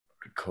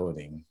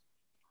Recording.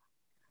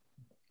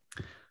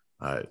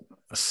 All right.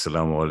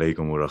 Assalamu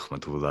alaikum wa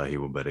rahmatullahi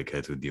wa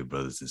barakatuh, dear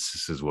brothers and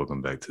sisters.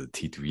 Welcome back to the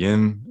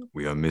T3M.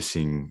 We are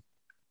missing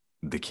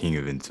the king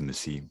of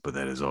intimacy, but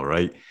that is all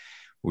right.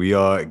 We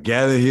are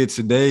gathered here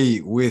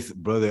today with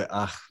Brother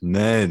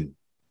Ahmed.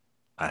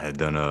 I had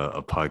done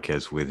a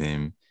podcast with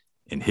him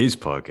in his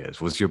podcast.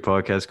 What's your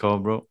podcast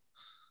called, bro?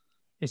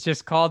 It's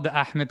just called the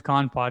Ahmed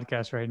Khan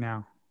podcast right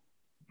now.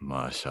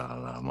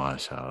 MashaAllah,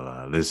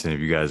 MashaAllah. Listen, if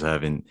you guys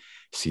haven't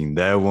seen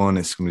that one,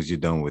 as soon as you're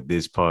done with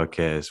this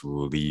podcast, we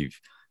will leave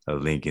a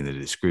link in the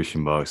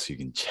description box so you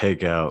can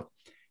check out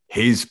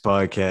his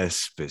podcast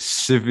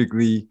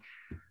specifically.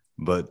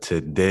 But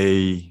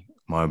today,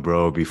 my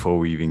bro, before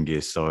we even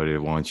get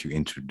started, why don't you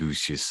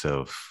introduce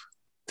yourself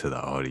to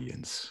the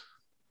audience?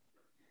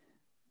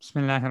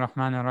 Bismillahir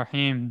Rahmanir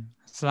Rahim.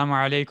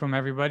 Assalamu alaikum,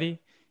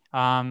 everybody.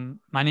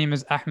 My name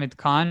is Ahmed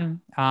Khan.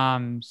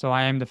 So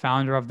I am the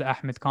founder of the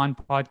Ahmed Khan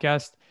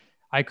podcast.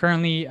 I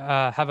currently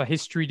have a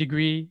history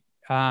degree,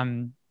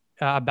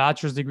 a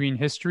bachelor's degree in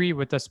history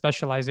with a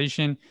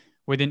specialization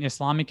within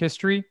Islamic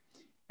history.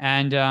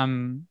 And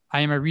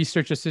I am a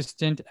research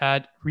assistant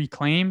at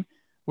Reclaim,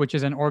 which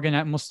is an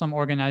Muslim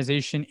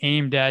organization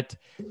aimed at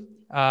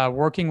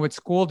working with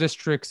school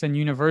districts and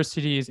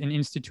universities and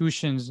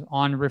institutions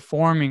on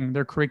reforming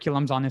their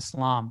curriculums on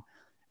Islam,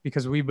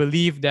 because we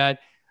believe that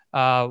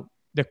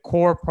the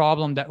core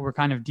problem that we're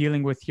kind of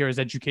dealing with here is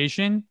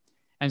education.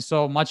 And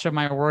so much of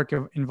my work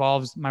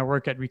involves my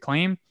work at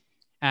Reclaim.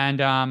 And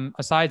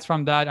aside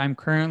from that, I'm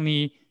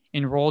currently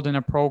enrolled in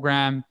a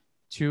program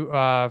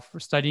for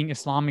studying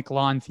Islamic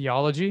law and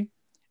theology.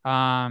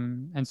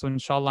 And so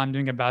inshallah, I'm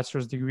doing a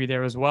bachelor's degree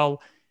there as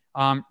well.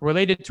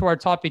 Related to our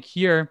topic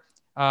here,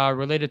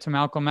 related to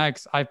Malcolm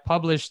X, I've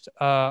published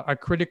a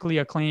critically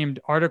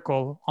acclaimed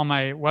article on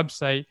my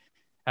website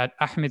at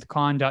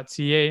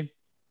ahmedkhan.ca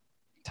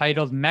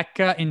titled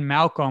Mecca in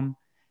Malcolm,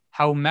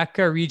 How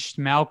Mecca Reached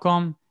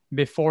Malcolm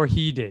Before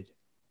He Did.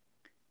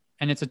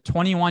 And it's a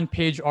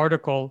 21-page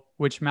article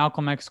which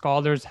Malcolm X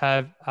scholars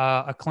have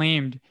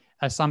acclaimed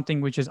as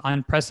something which is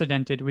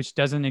unprecedented, which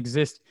doesn't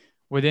exist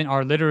within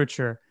our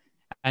literature.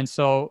 And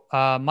so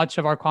much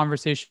of our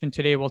conversation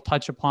today will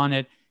touch upon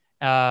it.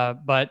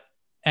 And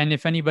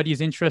if anybody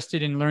is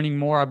interested in learning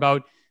more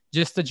about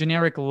just the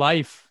generic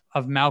life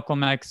of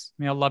Malcolm X,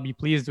 may Allah be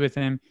pleased with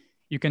him,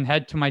 you can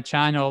head to my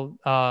channel,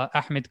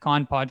 Ahmed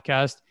Khan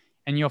Podcast,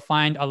 and you'll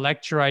find a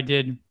lecture I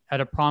did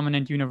at a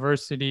prominent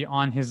university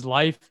on his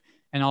life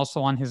and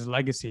also on his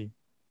legacy.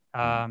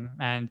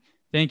 And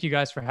thank you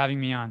guys for having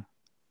me on.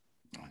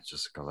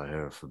 Just got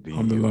here for being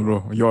Alhamdulillah,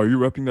 bro. Yo, are you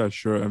repping that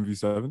Shure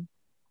MV7?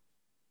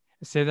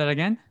 Say that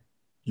again?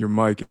 Your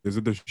mic, is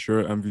it the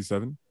Shure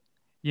MV7?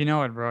 You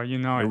know it, bro. You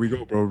know it. Here we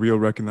go, bro. Real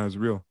recognize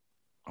real.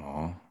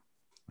 Oh,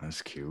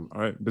 that's cute.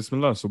 All right,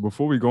 Bismillah. So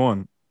before we go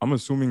on, I'm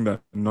assuming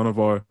that none of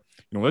our,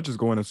 let's just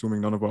go in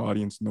assuming none of our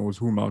audience knows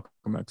who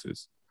Malcolm X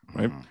is,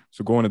 right? Mm-hmm.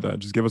 So go into that.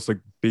 Just give us like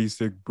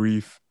basic,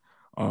 brief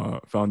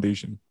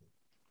foundation.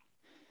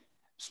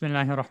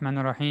 Bismillahir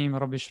Rahmanir Rahim.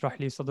 Rabbi shrah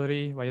li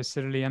sadri wa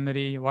yassir li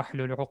amri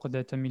wahlul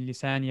 'uqdatan min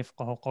lisani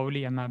yafqahu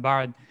qawli, amma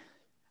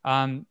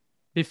ba'd.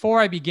 Before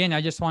I begin, I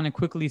just want to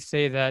quickly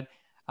say that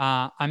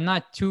I'm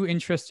not too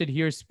interested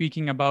here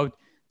speaking about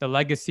the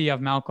legacy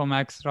of Malcolm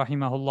X,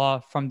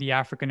 rahimahullah, from the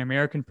African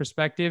American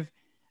perspective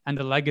and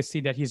the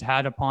legacy that he's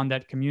had upon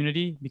that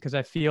community, because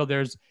I feel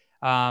there's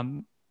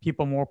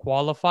people more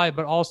qualified,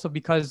 but also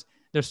because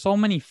there's so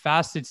many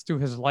facets to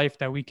his life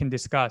that we can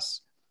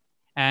discuss.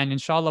 And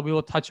inshallah, we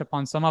will touch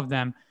upon some of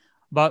them.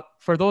 But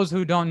for those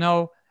who don't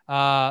know,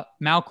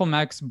 Malcolm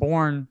X,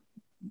 born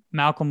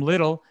Malcolm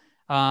Little,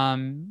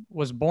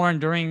 was born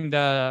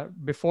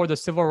before the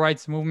civil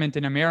rights movement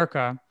in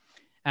America.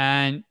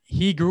 And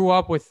he grew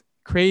up with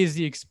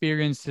crazy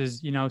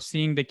experiences,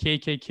 seeing the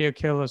KKK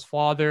kill his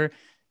father,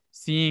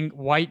 seeing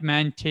white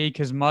men take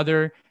his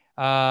mother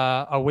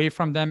away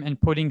from them and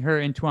putting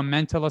her into a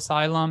mental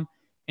asylum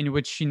in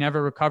which she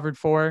never recovered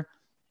for.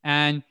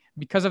 And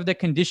because of the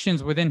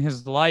conditions within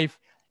his life,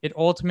 it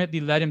ultimately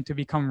led him to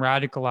become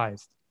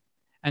radicalized.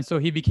 And so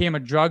he became a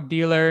drug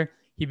dealer,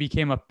 he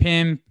became a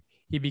pimp,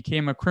 he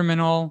became a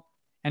criminal,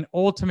 and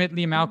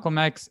ultimately Malcolm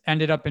X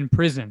ended up in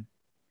prison.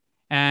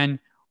 And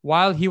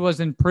while he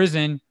was in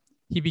prison,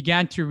 he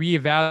began to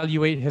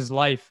reevaluate his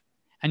life,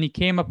 and he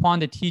came upon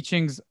the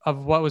teachings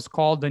of what was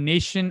called the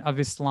Nation of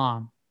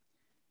Islam.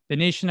 The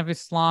Nation of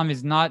Islam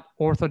is not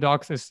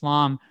Orthodox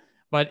Islam,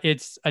 but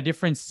it's a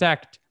different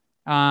sect.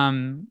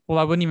 I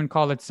wouldn't even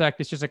call it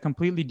sect. It's just a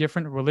completely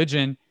different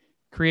religion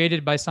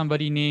created by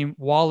somebody named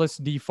Wallace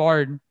D.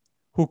 Fard,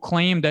 who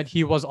claimed that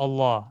he was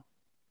Allah.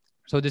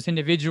 So this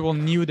individual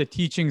knew the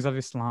teachings of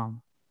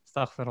Islam.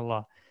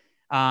 Astaghfirullah.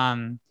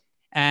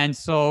 And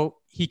so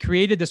he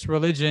created this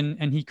religion,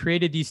 and he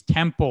created these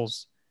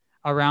temples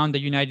around the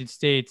United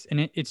States.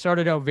 And it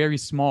started out very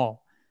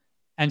small.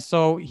 And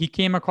so he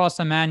came across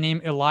a man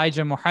named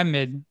Elijah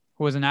Muhammad,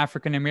 who was an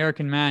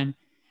African-American man,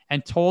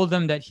 and told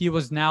them that he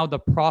was now the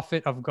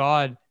prophet of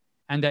God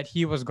and that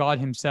he was God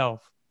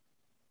himself.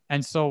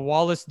 And so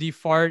Wallace D.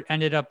 Fard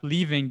ended up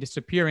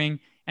disappearing,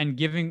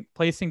 and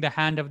placing the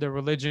hand of the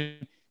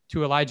religion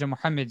to Elijah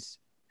Muhammad's.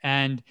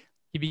 And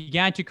he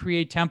began to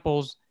create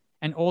temples,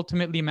 and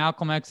ultimately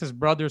Malcolm X's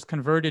brothers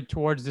converted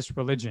towards this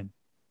religion.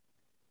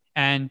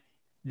 And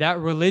that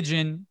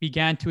religion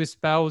began to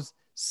espouse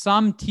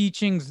some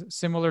teachings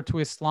similar to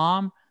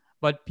Islam,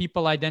 but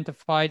people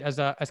identified as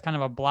kind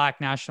of a black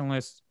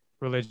nationalist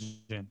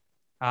religion.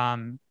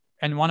 And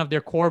one of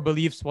their core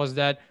beliefs was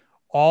that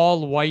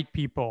all white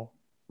people,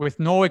 with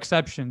no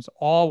exceptions,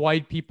 all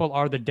white people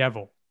are the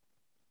devil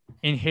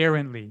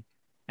inherently.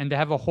 And they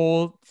have a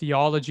whole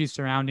theology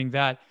surrounding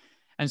that.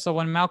 And so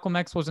when Malcolm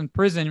X was in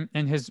prison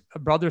and his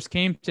brothers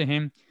came to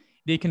him,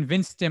 they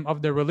convinced him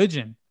of the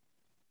religion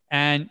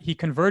and he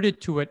converted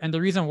to it. And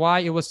the reason why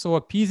it was so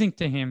appeasing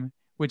to him,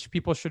 which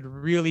people should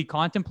really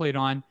contemplate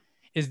on,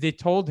 is they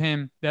told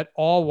him that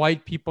all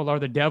white people are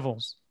the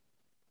devils.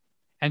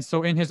 And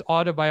so in his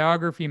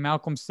autobiography,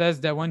 Malcolm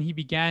says that when he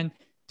began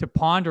to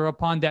ponder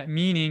upon that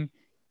meaning,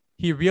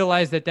 he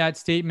realized that that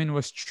statement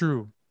was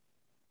true,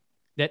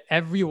 that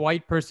every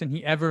white person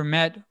he ever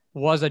met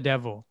was a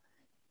devil,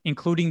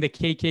 including the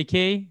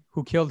KKK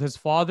who killed his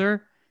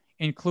father,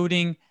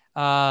 including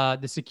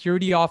the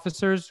security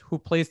officers who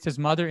placed his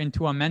mother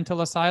into a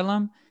mental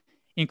asylum,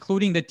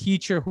 including the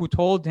teacher who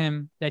told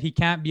him that he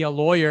can't be a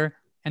lawyer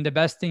and the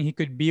best thing he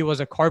could be was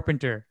a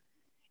carpenter,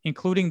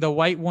 including the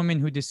white woman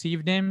who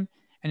deceived him,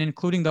 and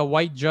including the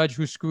white judge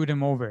who screwed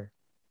him over.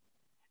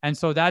 And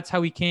so that's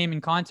how he came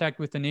in contact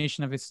with the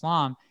Nation of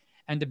Islam.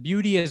 And the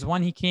beauty is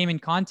when he came in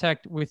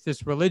contact with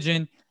this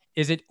religion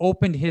is it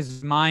opened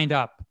his mind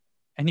up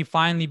and he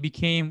finally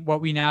became what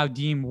we now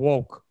deem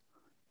woke.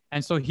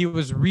 And so he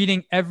was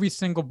reading every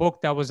single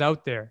book that was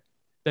out there,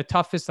 the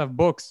toughest of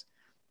books.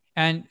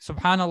 And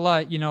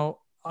subhanAllah,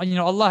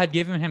 Allah had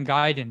given him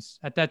guidance.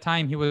 At that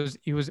time, he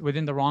was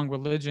within the wrong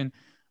religion.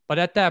 But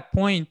at that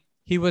point,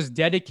 he was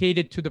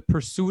dedicated to the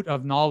pursuit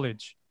of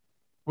knowledge,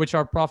 which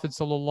our Prophet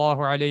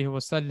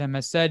ﷺ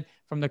has said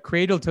from the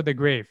cradle to the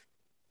grave.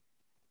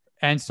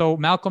 And so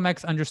Malcolm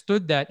X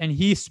understood that, and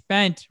he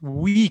spent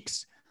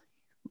weeks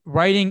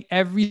writing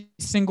every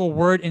single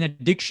word in a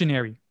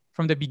dictionary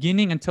from the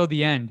beginning until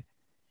the end.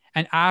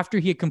 And after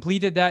he had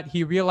completed that,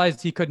 he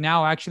realized he could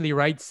now actually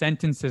write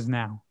sentences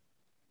now,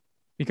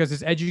 because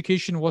his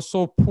education was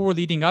so poor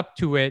leading up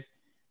to it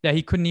that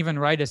he couldn't even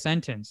write a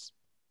sentence.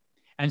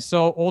 And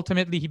so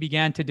ultimately he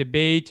began to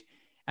debate.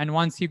 And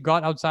once he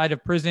got outside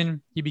of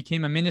prison, he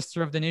became a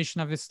minister of the Nation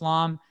of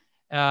Islam.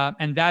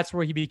 And that's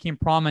where he became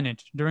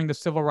prominent during the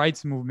civil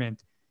rights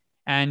movement.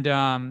 And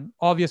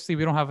obviously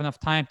we don't have enough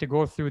time to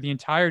go through the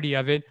entirety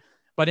of it.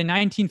 But in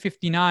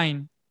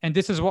 1959, and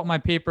this is what my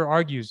paper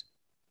argues,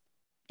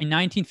 in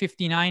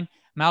 1959,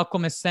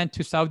 Malcolm is sent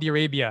to Saudi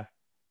Arabia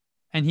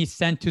and he's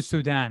sent to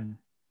Sudan.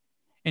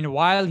 And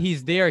while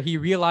he's there, he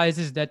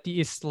realizes that the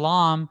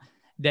Islam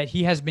that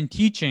he has been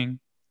teaching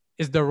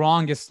is the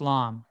wrong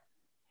Islam.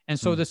 And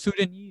so the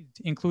Sudanese,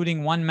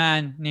 including one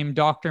man named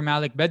Dr.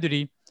 Malik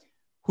Bedri,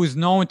 who's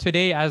known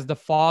today as the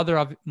father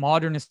of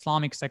modern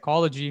Islamic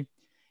psychology,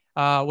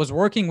 was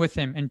working with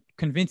him and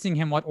convincing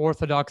him what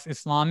Orthodox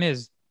Islam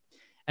is.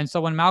 And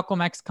so when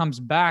Malcolm X comes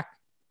back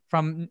in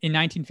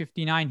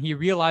 1959, he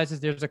realizes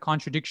there's a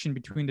contradiction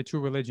between the two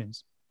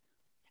religions.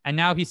 And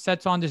now he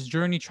sets on this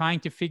journey trying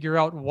to figure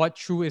out what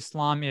true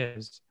Islam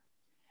is.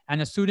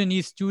 And a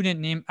Sudanese student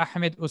named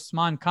Ahmed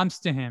Usman comes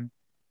to him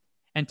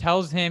and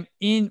tells him,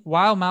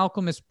 while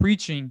Malcolm is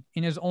preaching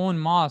in his own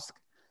mosque,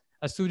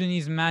 a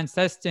Sudanese man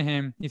says to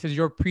him, he says,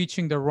 "You're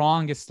preaching the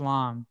wrong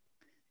Islam.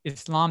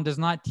 Islam does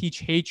not teach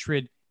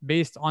hatred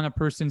based on a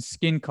person's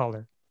skin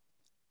color."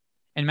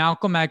 And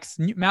Malcolm X,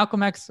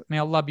 may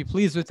Allah be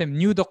pleased with him,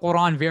 knew the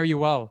Quran very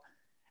well.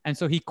 And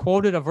so he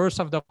quoted a verse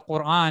of the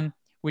Quran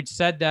which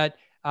said that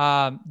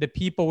the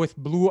people with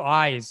blue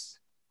eyes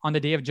on the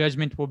day of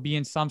judgment will be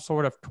in some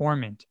sort of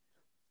torment.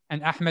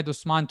 And Ahmed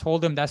Usman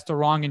told him that's the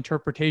wrong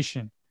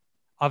interpretation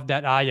of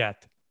that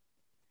ayat.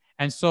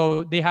 And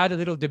so they had a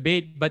little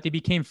debate, but they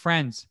became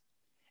friends.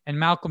 And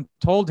Malcolm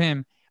told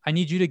him, "I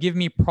need you to give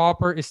me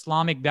proper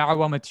Islamic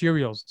da'wah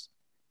materials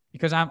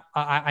because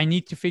I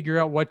need to figure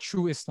out what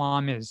true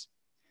Islam is."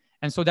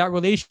 And so that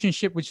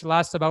relationship, which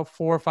lasts about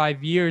 4 or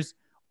 5 years,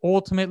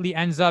 ultimately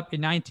ends up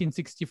in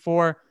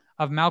 1964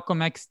 of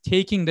Malcolm X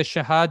taking the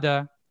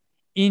Shahada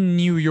in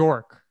New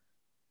York,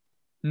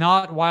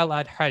 not while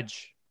at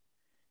Hajj.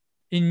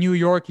 In New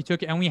York, he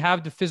took it, and we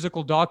have the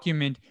physical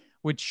document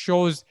which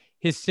shows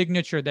his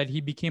signature that he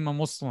became a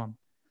Muslim.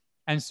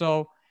 And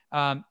so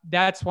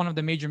that's one of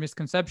the major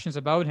misconceptions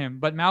about him.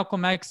 But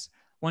Malcolm X,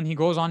 when he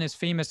goes on his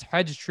famous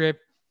Hajj trip,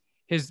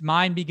 his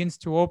mind begins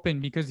to open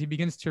because he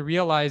begins to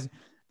realize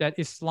that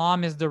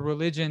Islam is the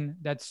religion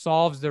that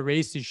solves the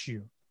race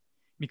issue.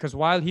 Because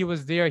while he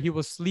was there, he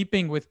was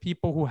sleeping with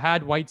people who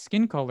had white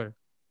skin color.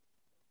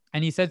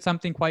 And he said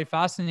something quite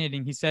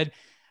fascinating. He said,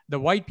 the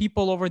white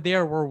people over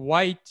there were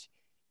white,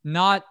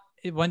 not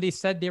when they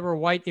said they were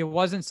white, it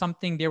wasn't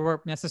something they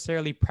were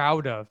necessarily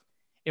proud of.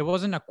 It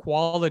wasn't a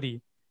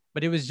quality,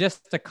 but it was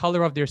just the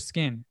color of their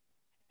skin.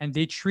 And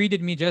they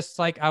treated me just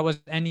like I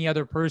was any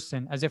other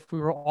person, as if we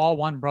were all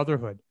one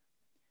brotherhood.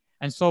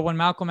 And so when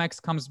Malcolm X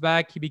comes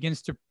back, he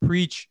begins to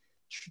preach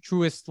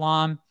true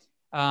Islam.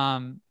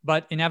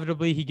 But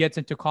inevitably, he gets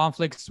into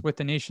conflicts with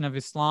the Nation of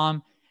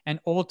Islam. And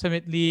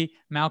ultimately,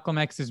 Malcolm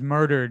X is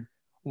murdered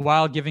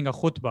while giving a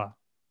khutbah.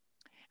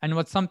 And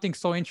what's something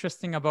so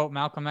interesting about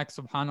Malcolm X,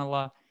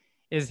 subhanAllah,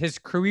 is his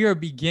career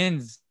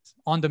begins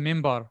on the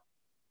mimbar,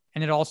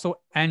 and it also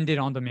ended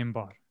on the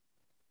mimbar.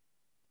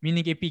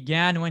 Meaning it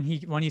began when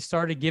he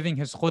started giving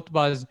his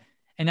khutbahs,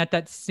 and at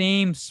that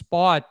same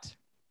spot,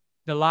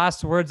 the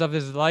last words of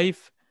his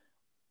life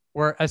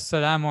were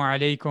Assalamu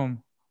alaikum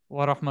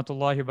wa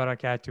rahmatullahi wa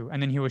barakatuh.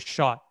 And then he was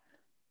shot.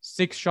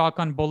 6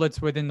 shotgun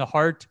bullets within the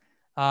heart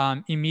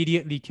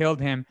immediately killed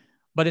him.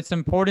 But it's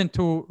important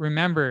to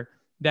remember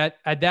that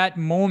at that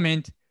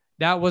moment,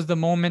 that was the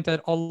moment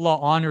that Allah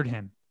honored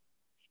him.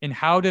 And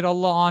how did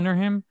Allah honor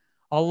him?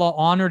 Allah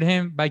honored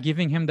him by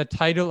giving him the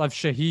title of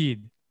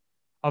Shaheed,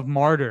 of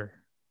martyr.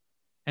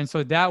 And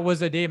so that was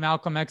the day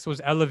Malcolm X was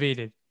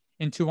elevated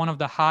into one of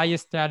the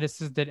highest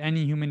statuses that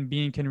any human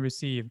being can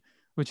receive,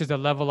 which is the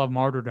level of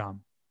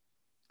martyrdom.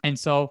 And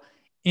so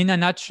in a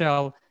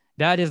nutshell,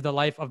 that is the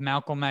life of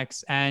Malcolm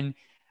X. And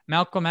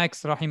Malcolm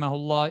X,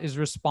 rahimahullah, is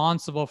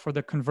responsible for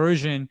the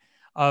conversion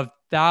of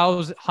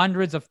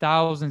hundreds of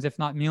thousands, if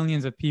not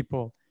millions of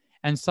people.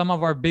 And some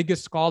of our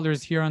biggest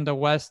scholars here in the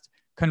West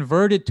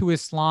converted to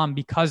Islam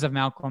because of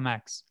Malcolm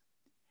X.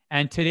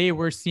 And today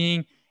we're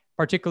seeing,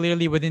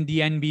 particularly within the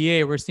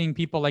NBA, we're seeing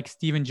people like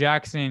Steven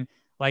Jackson,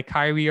 like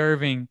Kyrie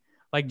Irving,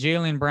 like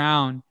Jaylen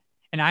Brown.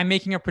 And I'm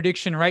making a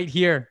prediction right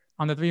here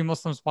on the Three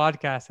Muslims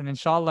podcast, and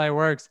inshallah it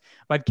works.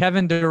 But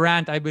Kevin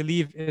Durant, I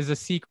believe, is a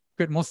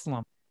secret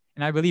Muslim,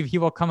 and I believe he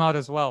will come out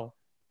as well.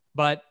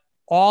 But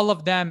all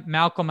of them,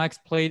 Malcolm X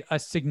played a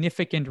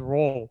significant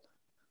role.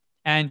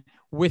 And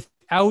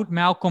without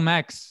Malcolm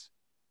X,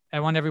 I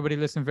want everybody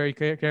to listen very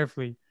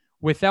carefully.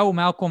 Without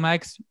Malcolm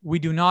X, we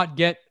do not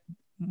get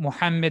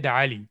Muhammad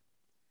Ali.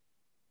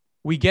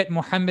 We get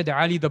Muhammad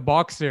Ali, the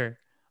boxer,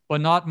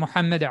 but not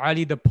Muhammad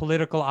Ali, the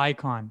political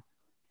icon,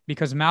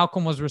 because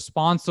Malcolm was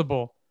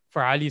responsible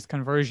for Ali's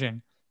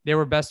conversion. They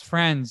were best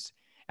friends.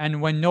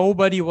 And when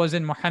nobody was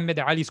in Muhammad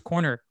Ali's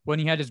corner, when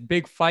he had his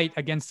big fight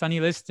against Sonny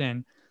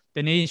Liston,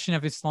 the Nation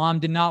of Islam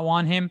did not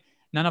want him.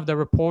 None of the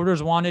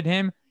reporters wanted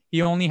him.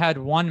 He only had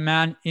one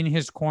man in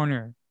his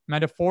corner,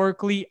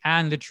 metaphorically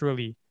and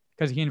literally,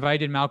 because he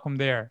invited Malcolm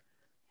there.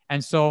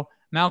 And so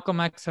Malcolm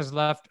X has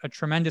left a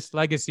tremendous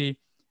legacy.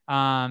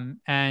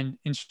 And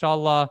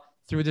inshallah,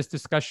 through this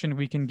discussion,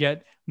 we can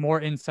get more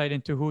insight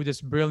into who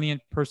this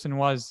brilliant person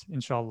was,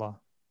 inshallah.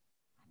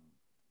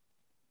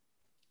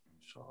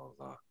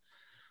 Inshallah.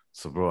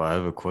 So, bro, I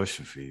have a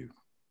question for you.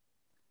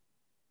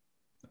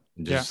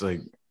 Just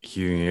like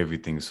hearing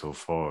everything so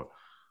far,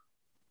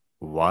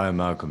 why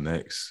Malcolm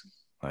X?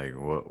 Like,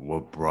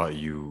 what brought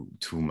you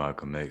to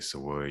Malcolm X,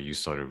 where you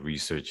started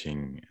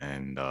researching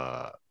and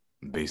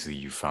basically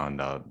you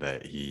found out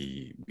that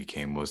he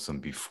became Muslim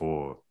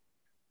before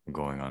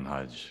going on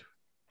Hajj?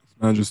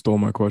 I just stole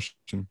my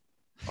question.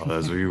 Oh,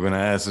 that's what you were gonna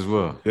ask as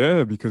well.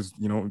 Yeah, because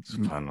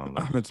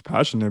it's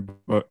passionate,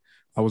 but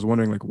I was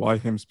wondering, like, why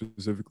him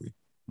specifically?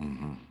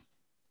 Mm-hmm.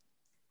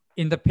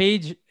 In the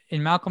page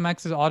in Malcolm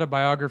X's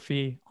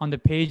autobiography, on the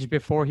page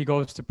before he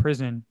goes to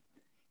prison,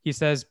 he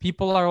says,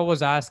 "People are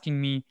always asking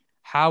me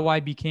how I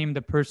became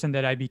the person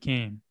that I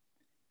became."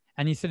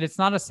 And he said, it's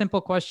not a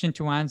simple question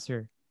to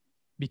answer,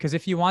 because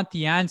if you want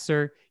the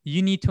answer,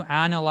 you need to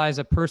analyze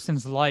a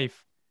person's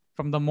life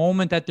from the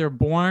moment that they're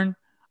born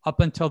up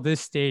until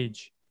this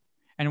stage.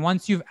 And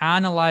once you've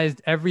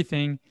analyzed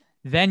everything,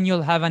 then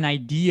you'll have an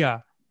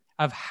idea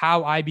of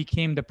how I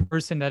became the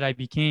person that I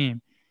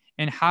became,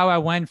 and how I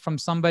went from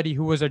somebody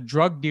who was a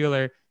drug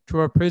dealer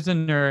to a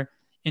prisoner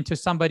into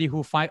somebody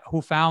who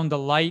found the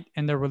light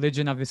in the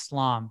religion of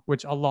Islam,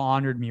 which Allah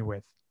honored me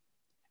with.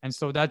 And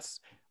so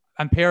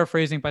I'm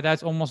paraphrasing, but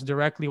that's almost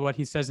directly what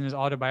he says in his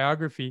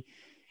autobiography.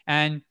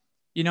 And,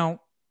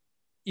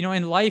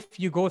 in life,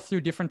 you go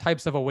through different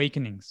types of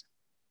awakenings.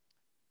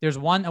 There's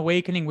one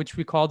awakening which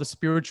we call the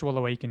spiritual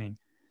awakening.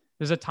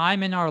 There's a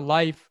time in our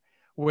life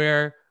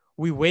where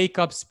we wake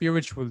up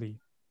spiritually.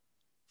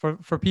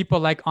 For people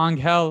like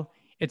Angel,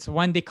 it's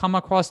when they come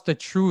across the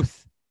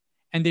truth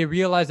and they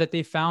realize that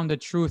they found the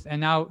truth,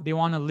 and now they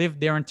want to live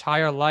their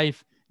entire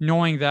life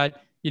knowing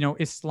that,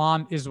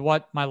 Islam is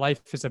what my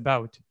life is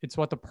about. It's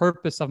what the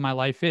purpose of my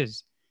life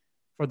is.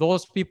 For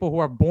those people who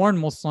are born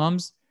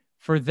Muslims,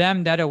 for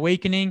them, that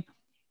awakening,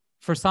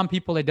 for some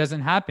people, it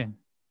doesn't happen.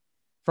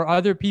 For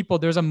other people,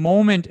 there's a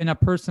moment in a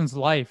person's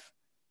life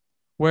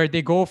where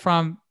they go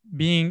from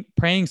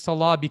praying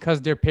salah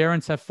because their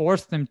parents have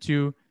forced them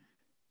to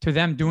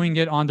them doing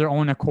it on their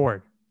own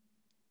accord.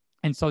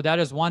 And so that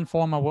is one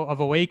form of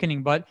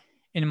awakening. But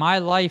in my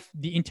life,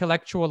 the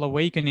intellectual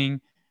awakening,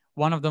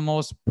 one of the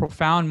most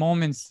profound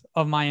moments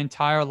of my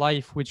entire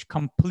life, which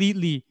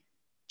completely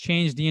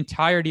changed the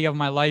entirety of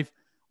my life,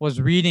 was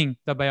reading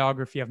the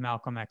biography of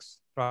Malcolm X,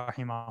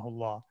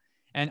 rahimahullah.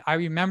 And I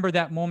remember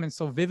that moment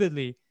so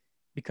vividly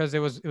because it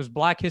was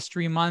Black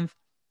History Month,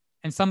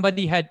 and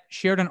somebody had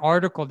shared an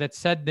article that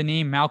said the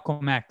name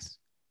Malcolm X.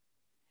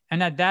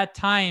 And at that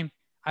time,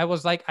 I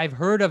was like, I've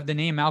heard of the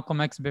name Malcolm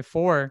X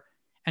before,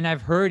 and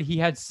I've heard he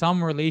had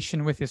some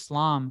relation with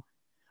Islam,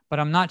 but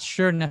I'm not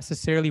sure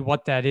necessarily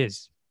what that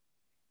is.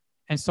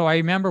 And so I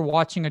remember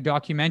watching a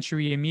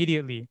documentary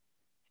immediately.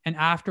 And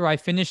after I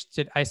finished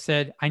it, I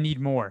said, I need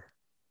more.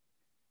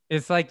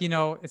 It's like,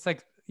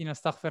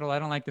 astaghfirullah, I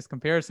don't like this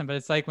comparison, but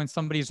it's like when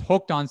somebody's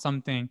hooked on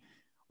something,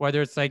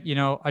 whether it's like,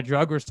 a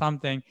drug or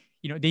something,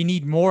 they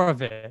need more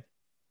of it.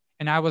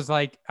 And I was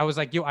like,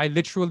 yo, I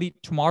literally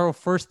tomorrow,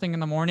 first thing in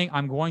the morning,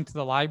 I'm going to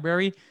the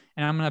library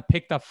and I'm going to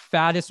pick the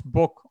fattest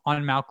book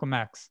on Malcolm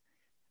X.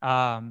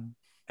 And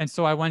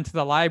so I went to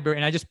the library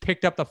and I just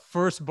picked up the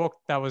first book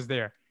that was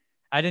there.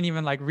 I didn't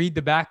even like read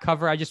the back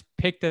cover. I just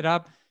picked it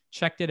up,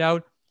 checked it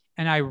out,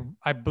 and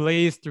I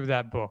blazed through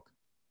that book.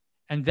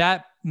 And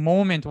that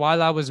moment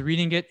while I was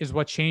reading it is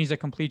what changed the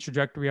complete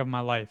trajectory of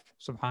my life,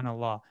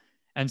 subhanAllah.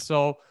 And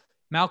so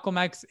Malcolm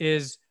X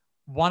is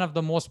one of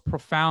the most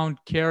profound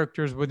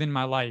characters within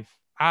my life.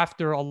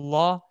 After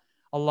Allah,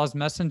 Allah's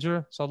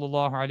messenger,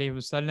 sallallahu alaihi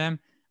wasallam,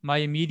 my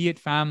immediate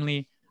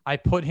family, I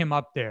put him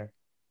up there.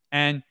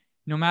 And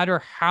no matter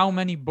how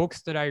many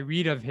books that I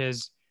read of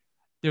his,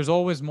 there's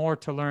always more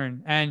to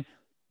learn. And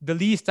the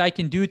least I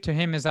can do to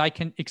him is I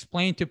can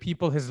explain to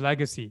people his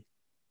legacy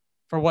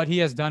for what he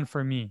has done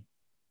for me.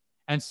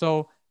 And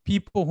so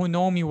people who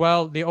know me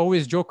well, they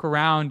always joke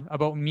around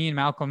about me and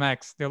Malcolm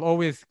X. They'll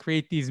always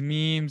create these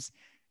memes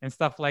and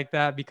stuff like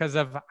that because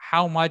of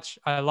how much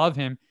I love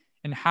him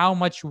and how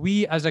much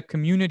we as a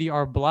community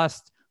are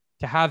blessed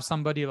to have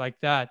somebody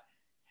like that.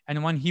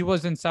 And when he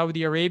was in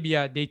Saudi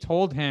Arabia, they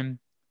told him,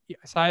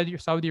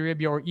 Saudi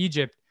Arabia or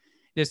Egypt,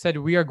 they said,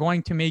 we are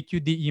going to make you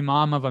the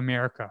Imam of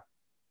America.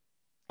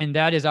 And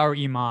that is our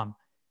Imam.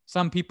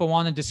 Some people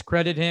want to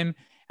discredit him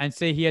and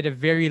say he had a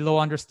very low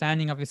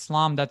understanding of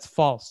Islam. That's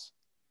false.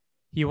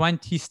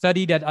 He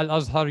studied at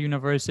Al-Azhar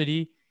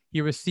University.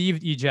 He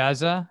received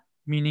ijaza,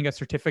 meaning a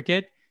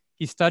certificate.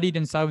 He studied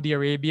in Saudi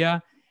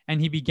Arabia, and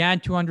he began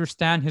to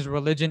understand his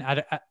religion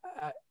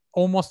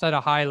almost at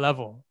a high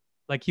level,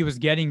 like he was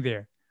getting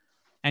there.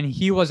 And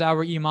he was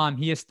our Imam.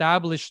 He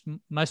established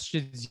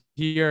masjids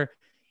here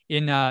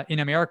in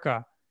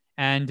America.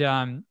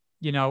 And,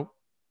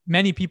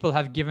 many people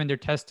have given their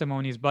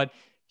testimonies, but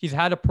he's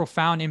had a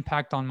profound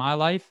impact on my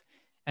life.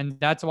 And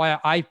that's why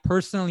I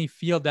personally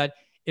feel that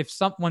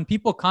when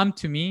people come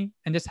to me,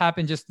 and this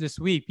happened just this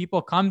week,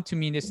 people come to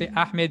me and they say,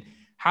 Ahmed,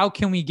 how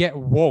can we get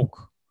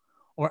woke?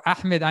 Or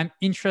Ahmed, I'm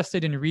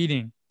interested in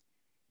reading.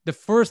 The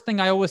first thing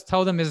I always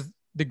tell them is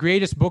the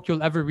greatest book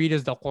you'll ever read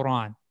is the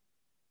Quran.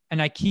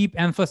 And I keep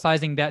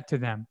emphasizing that to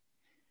them.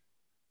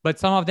 But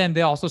some of them,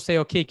 they also say,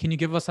 okay, can you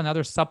give us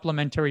another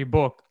supplementary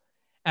book?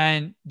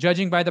 And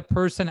judging by the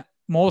person,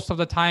 most of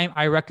the time,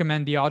 I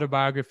recommend the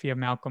autobiography of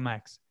Malcolm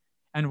X.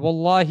 And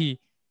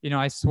wallahi,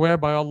 I swear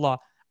by Allah,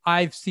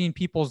 I've seen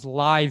people's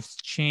lives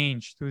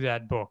change through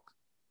that book.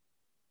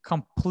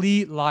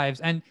 Complete lives.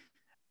 And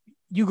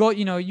you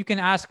can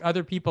ask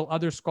other people,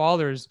 other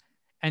scholars,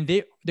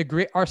 and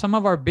some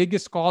of our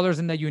biggest scholars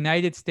in the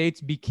United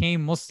States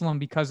became Muslim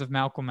because of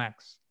Malcolm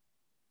X.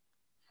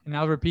 And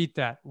I'll repeat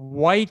that.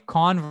 White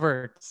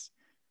converts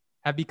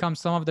have become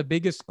some of the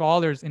biggest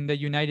scholars in the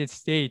United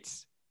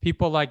States.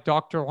 People like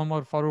Dr.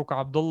 Umar Farooq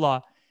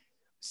Abdullah,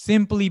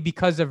 simply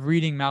because of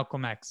reading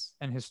Malcolm X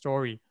and his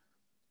story.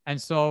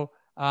 And so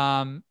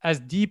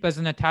as deep as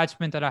an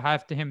attachment that I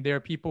have to him, there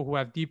are people who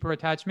have deeper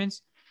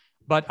attachments.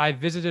 But I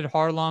visited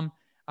Harlem.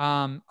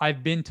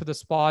 I've been to the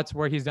spots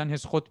where he's done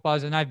his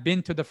khutbahs, and I've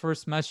been to the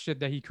first masjid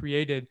that he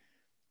created.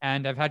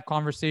 And I've had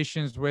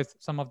conversations with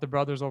some of the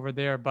brothers over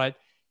there. But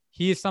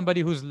he is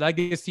somebody whose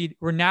legacy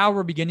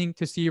we're beginning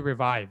to see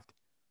revived.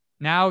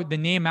 Now the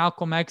name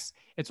Malcolm X,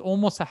 it's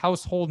almost a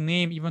household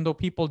name, even though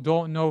people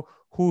don't know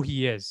who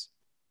he is.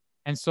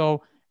 And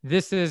so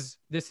this is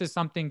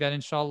something that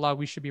inshallah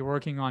we should be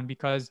working on,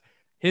 because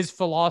his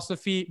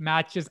philosophy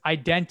matches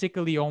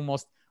identically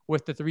almost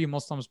with the Three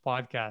Muslims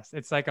podcast.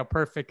 It's like a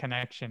perfect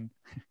connection.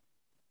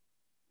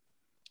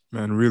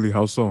 Man, really?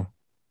 How so?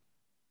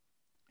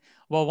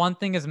 Well, one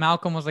thing is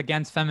Malcolm was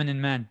against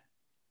feminine men.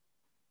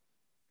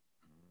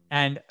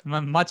 And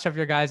much of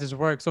your guys'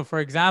 work. So for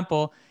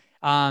example,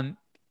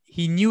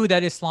 he knew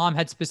that Islam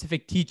had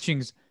specific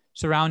teachings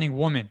surrounding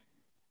women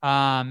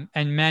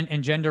and men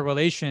and gender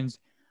relations.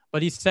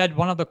 But he said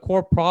one of the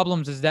core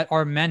problems is that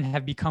our men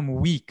have become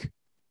weak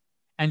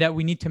and that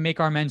we need to make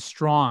our men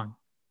strong.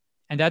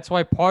 And that's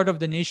why part of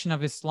the Nation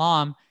of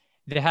Islam,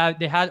 they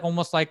had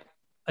almost like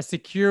a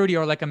security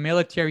or like a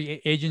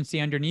military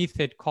agency underneath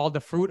it called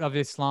the Fruit of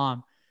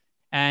Islam.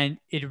 And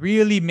it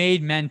really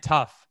made men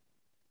tough.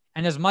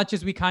 And as much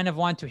as we kind of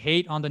want to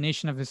hate on the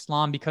Nation of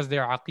Islam because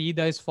their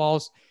aqidah is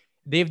false,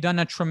 they've done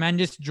a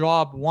tremendous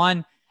job,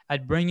 one,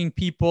 at bringing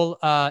people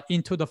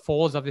into the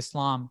folds of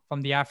Islam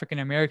from the African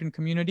American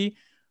community,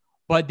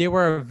 but they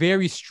were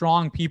very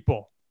strong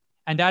people.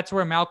 And that's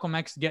where Malcolm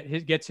X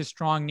gets his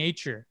strong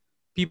nature.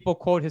 People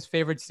quote his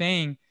favorite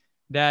saying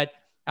that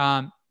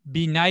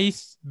be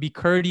nice, be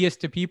courteous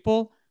to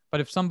people,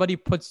 but if somebody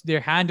puts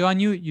their hand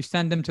on you, you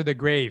send them to the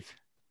grave.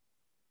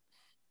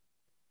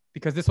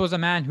 because this was a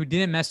man who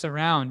didn't mess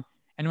around.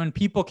 And when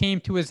people came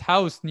to his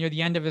house near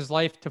the end of his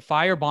life to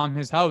firebomb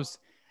his house,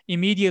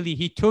 immediately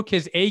he took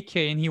his AK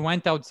and he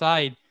went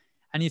outside.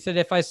 And he said,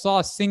 if I saw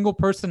a single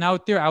person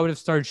out there, I would have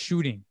started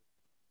shooting.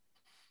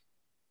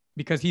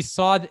 Because he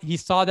saw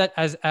that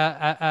as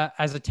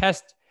a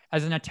test,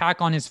 as an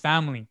attack on his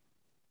family.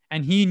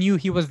 And he knew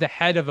he was the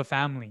head of a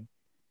family.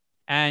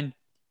 And,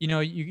 you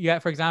know,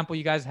 for example,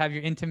 you guys have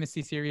your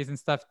intimacy series and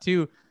stuff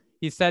too.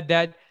 He said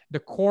that the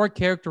core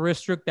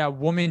characteristic that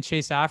women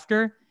chase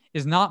after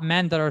is not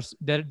men that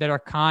are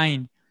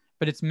kind,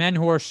 but it's men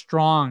who are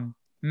strong,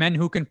 men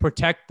who can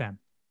protect them.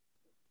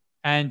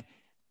 And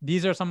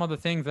these are some of the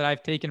things that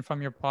I've taken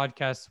from your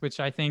podcast, which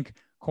I think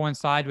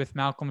coincide with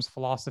Malcolm's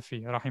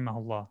philosophy,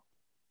 rahimahullah.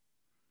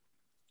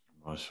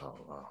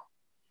 MashaAllah.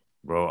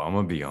 Bro, I'm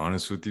going to be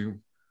honest with you.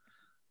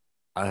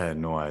 I had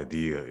no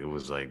idea it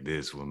was like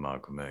this with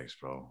Malcolm X,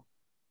 bro.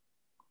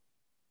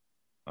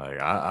 Like,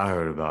 I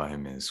heard about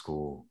him in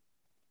school,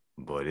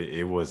 but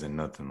it wasn't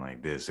nothing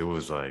like this. It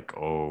was like,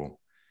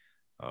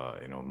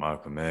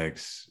 Malcolm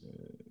X,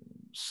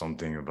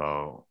 something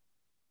about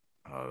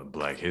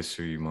Black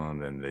History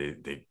Month, and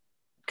they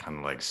kind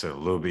of like said a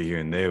little bit here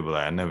and there, but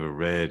like, I never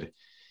read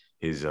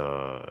his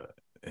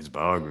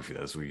biography.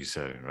 That's what you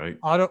said, right?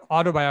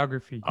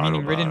 Autobiography,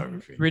 meaning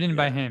written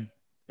by him.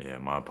 Yeah,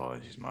 my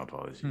apologies.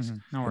 Mm-hmm.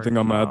 No I think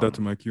I'm gonna add that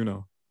to my queue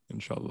now,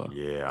 inshallah.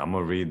 Yeah, I'm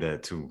gonna read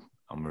that too.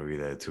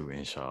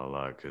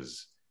 Inshallah,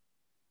 because,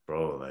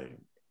 bro, like,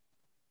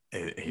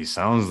 he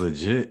sounds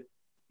legit.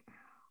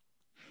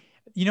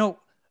 You know,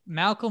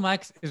 Malcolm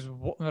X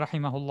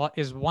rahimahullah,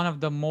 is one of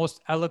the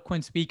most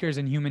eloquent speakers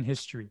in human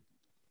history.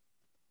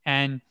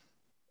 And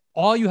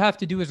all you have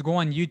to do is go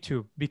on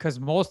YouTube, because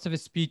most of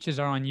his speeches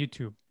are on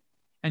YouTube,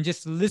 and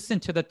just listen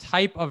to the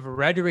type of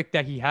rhetoric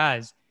that he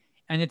has.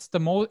 And it's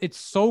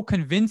so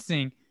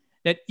convincing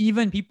that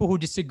even people who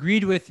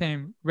disagreed with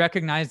him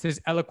recognize his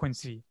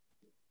eloquency.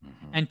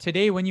 Mm-hmm. And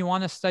today, when you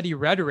want to study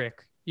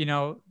rhetoric, you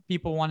know,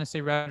 people want to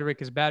say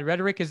rhetoric is bad.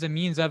 Rhetoric is a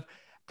means of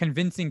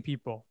convincing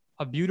people,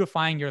 of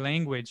beautifying your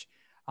language.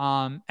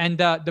 And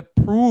the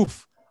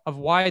proof of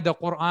why the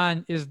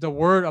Quran is the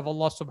word of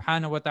Allah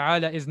subhanahu wa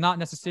ta'ala is not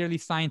necessarily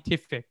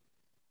scientific,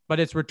 but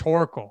it's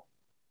rhetorical.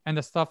 And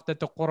the stuff that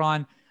the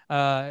Quran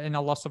and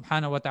Allah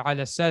subhanahu wa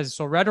ta'ala says.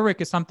 So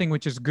rhetoric is something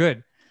which is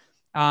good.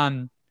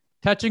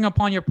 Touching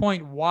upon your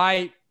point,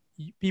 why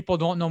people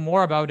don't know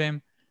more about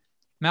him,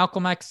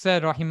 Malcolm X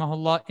said,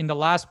 rahimahullah, in the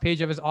last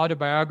page of his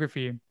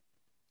autobiography,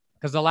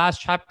 because the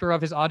last chapter of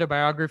his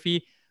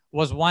autobiography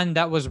was one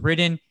that was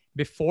written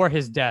before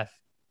his death,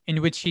 in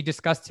which he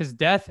discussed his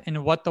death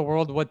and what the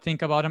world would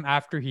think about him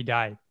after he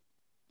died.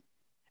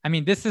 I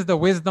mean, this is the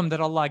wisdom that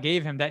Allah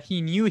gave him, that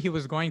he knew he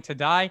was going to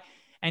die,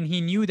 and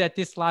he knew that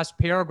this last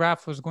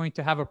paragraph was going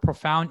to have a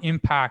profound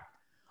impact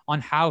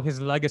on how his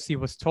legacy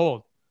was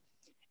told.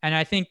 And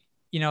I think,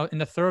 you know, in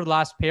the third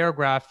last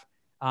paragraph,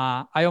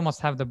 I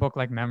almost have the book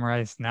like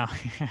memorized now.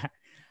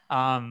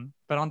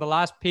 But on the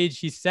last page,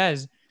 he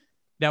says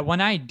that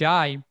when I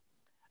die,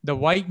 the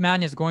white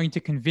man is going to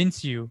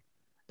convince you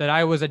that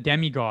I was a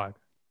demigod,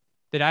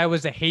 that I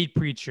was a hate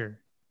preacher.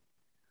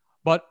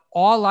 But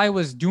all I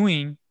was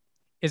doing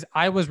is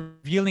I was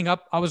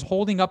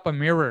holding up a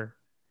mirror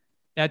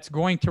that's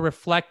going to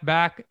reflect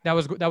back, that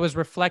was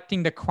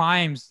reflecting the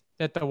crimes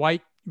that the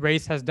white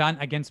race has done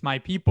against my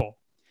people.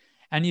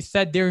 And he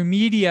said their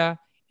media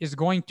is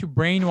going to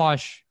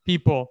brainwash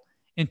people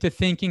into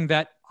thinking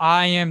that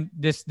I am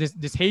this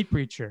hate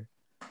preacher.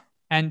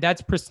 And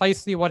that's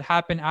precisely what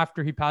happened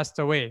after he passed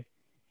away.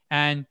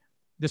 And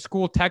the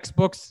school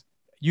textbooks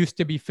used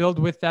to be filled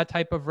with that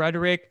type of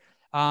rhetoric.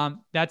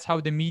 That's how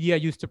the media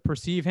used to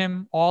perceive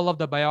him. All of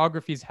the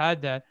biographies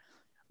had that.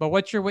 But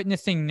what you're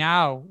witnessing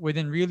now,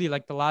 within really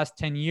like the last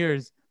 10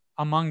 years,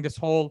 among this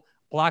whole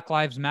Black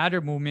Lives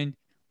Matter movement,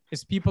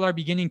 is people are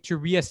beginning to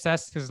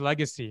reassess his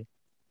legacy.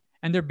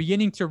 And they're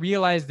beginning to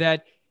realize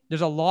that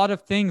there's a lot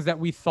of things that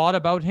we thought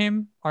about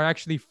him are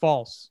actually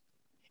false.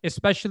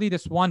 Especially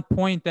this one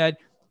point that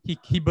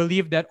he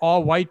believed that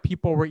all white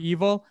people were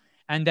evil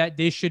and that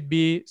they should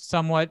be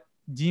somewhat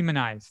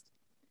demonized.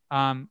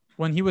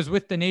 When he was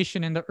with the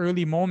nation in the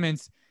early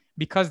moments,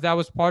 because that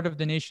was part of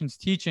the nation's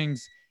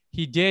teachings,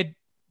 he did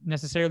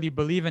necessarily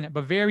believe in it.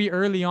 But very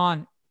early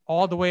on,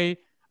 all the way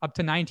up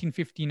to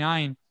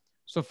 1959,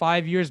 so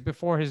 5 years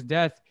before his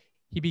death,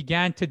 he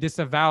began to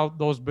disavow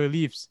those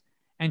beliefs.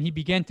 And he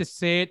began to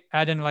say it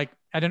at an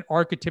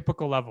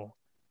archetypical level,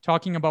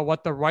 talking about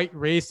what the white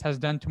race has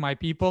done to my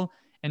people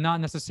and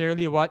not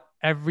necessarily what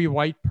every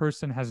white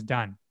person has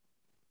done.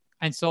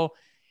 And so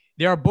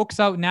there are books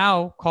out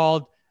now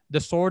called The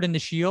Sword and the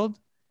Shield.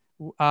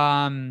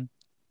 The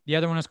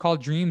other one is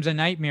called Dreams and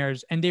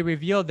Nightmares. And they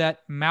reveal that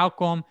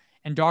Malcolm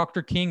and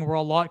Dr. King were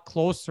a lot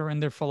closer in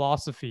their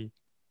philosophy.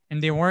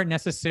 And they weren't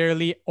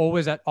necessarily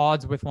always at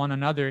odds with one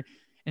another.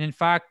 And in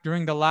fact,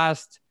 during the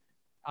last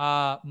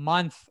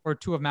month or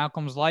two of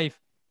Malcolm's life,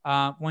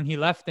 when he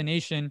left the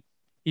nation,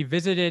 he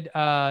visited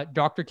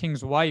Dr.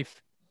 King's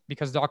wife,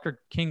 because Dr.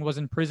 King was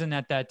in prison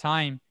at that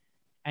time.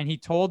 And he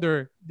told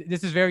her,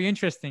 this is very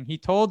interesting. He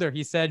told her,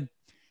 he said,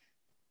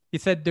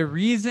 the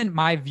reason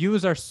my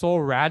views are so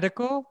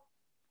radical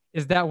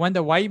is that when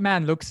the white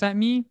man looks at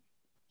me,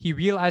 he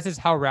realizes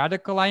how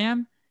radical I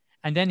am.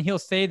 And then he'll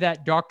say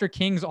that Dr.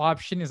 King's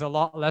option is a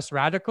lot less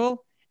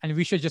radical and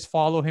we should just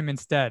follow him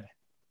instead.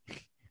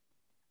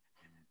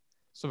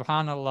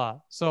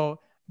 Subhanallah. So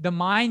the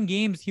mind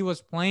games he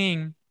was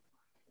playing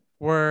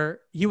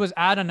he was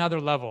at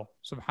another level.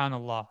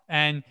 Subhanallah.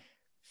 And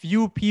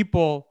few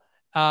people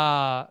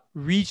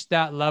reached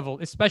that level,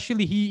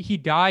 especially he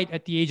died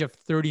at the age of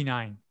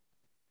 39.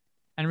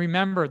 And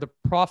remember, the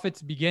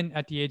prophets begin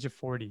at the age of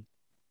 40.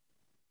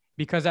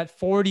 Because at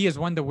 40 is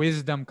when the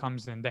wisdom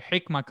comes in, the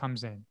hikmah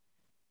comes in.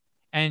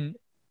 And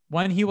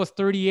when he was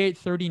 38,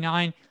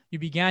 39, you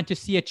began to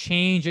see a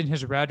change in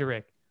his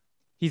rhetoric.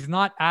 He's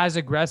not as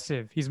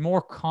aggressive. He's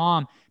more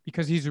calm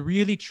because he's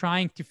really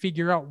trying to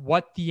figure out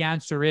what the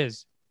answer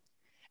is.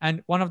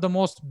 And one of the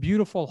most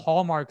beautiful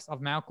hallmarks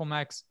of Malcolm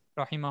X,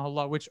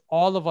 rahimahullah, which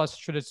all of us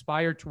should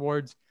aspire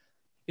towards,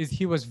 is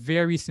he was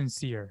very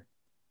sincere.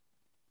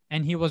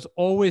 And he was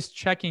always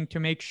checking to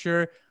make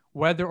sure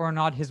whether or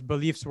not his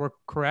beliefs were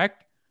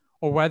correct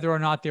or whether or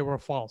not they were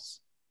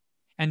false.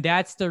 And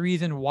that's the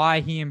reason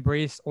why he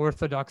embraced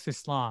Orthodox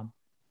Islam,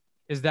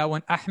 is that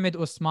when Ahmed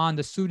Usman,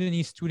 the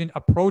Sudanese student,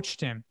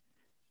 approached him,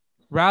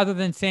 rather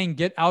than saying,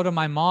 "Get out of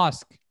my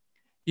mosque,"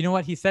 you know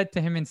what he said to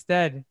him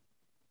instead?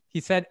 He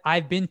said,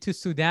 "I've been to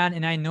Sudan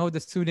and I know the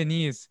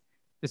Sudanese.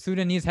 The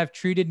Sudanese have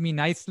treated me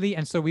nicely,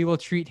 and so we will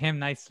treat him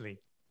nicely."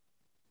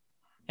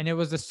 And it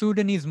was the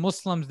Sudanese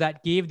Muslims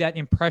that gave that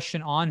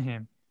impression on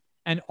him.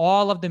 And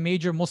all of the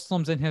major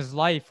Muslims in his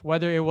life,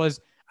 whether it was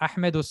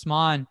Ahmed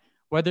Usman,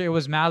 whether it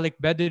was Malik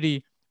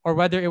Bedri, or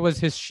whether it was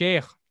his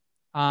sheikh,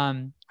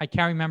 I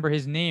can't remember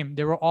his name,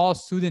 they were all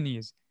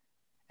Sudanese.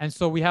 And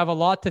so we have a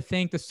lot to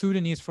thank the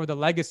Sudanese for the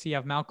legacy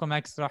of Malcolm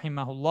X,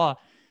 rahimahullah.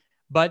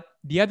 But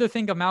the other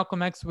thing of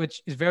Malcolm X,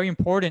 which is very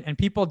important and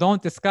people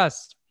don't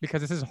discuss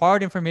because this is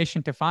hard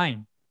information to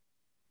find,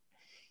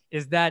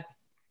 is that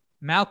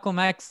Malcolm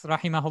X,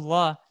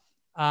 rahimahullah,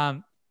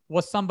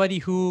 was somebody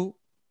who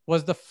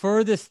was the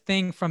furthest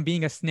thing from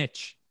being a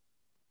snitch.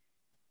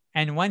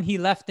 And when he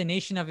left the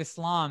Nation of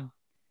Islam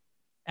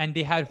and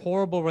they had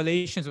horrible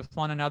relations with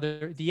one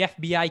another, the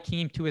FBI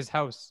came to his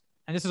house.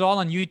 And this is all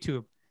on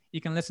YouTube. You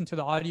can listen to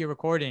the audio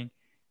recording.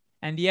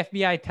 And the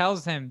FBI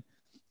tells him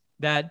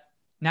that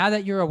now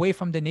that you're away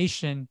from the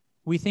nation,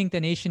 we think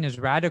the nation is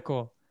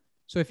radical.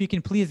 So if you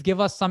can please give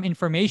us some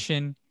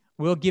information,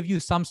 we'll give you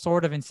some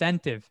sort of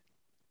incentive.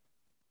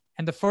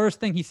 And the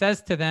first thing he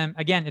says to them,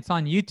 again, it's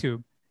on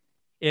YouTube,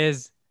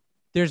 is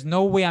there's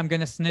no way I'm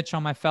going to snitch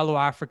on my fellow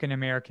African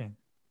American.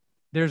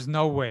 There's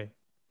no way.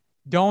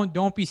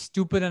 Don't be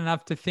stupid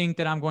enough to think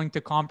that I'm going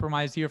to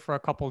compromise here for a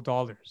couple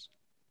dollars.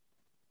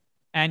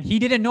 And he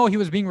didn't know he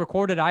was being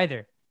recorded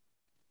either.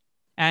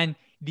 And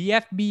the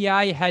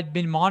FBI had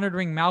been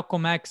monitoring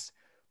Malcolm X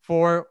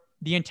for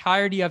the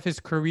entirety of his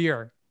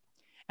career.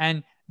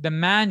 And the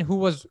man who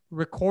was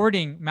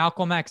recording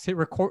Malcolm X,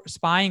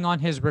 spying on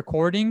his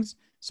recordings,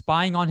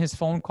 spying on his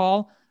phone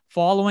call,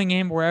 following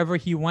him wherever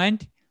he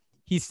went,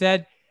 he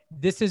said,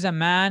 "This is a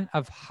man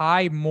of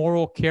high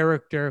moral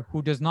character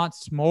who does not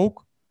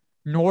smoke,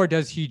 nor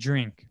does he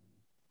drink."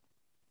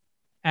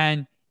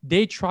 And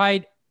they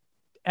tried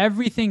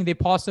everything they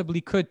possibly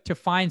could to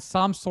find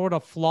some sort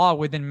of flaw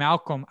within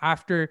Malcolm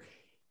after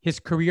his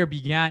career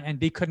began, and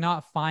they could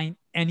not find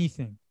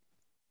anything,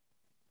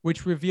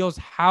 which reveals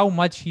how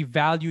much he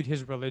valued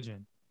his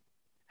religion.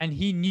 And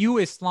he knew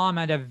Islam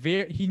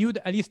he knew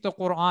at least the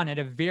Quran at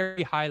a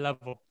very high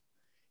level.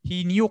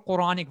 He knew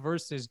Quranic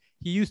verses.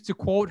 He used to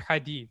quote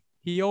hadith.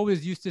 He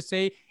always used to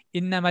say,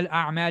 "Innamal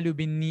a'malu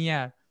bin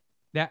niyat,"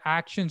 that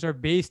actions are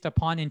based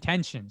upon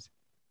intentions.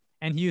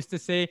 And he used to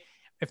say,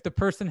 if the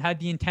person had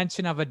the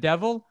intention of a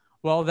devil,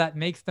 well, that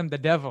makes them the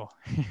devil.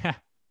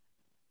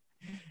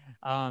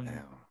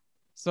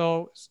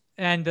 So,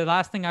 and the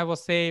last thing I will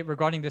say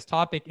regarding this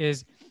topic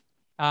is,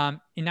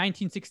 in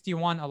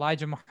 1961,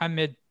 Elijah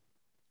Muhammad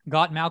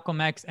got Malcolm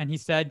X and he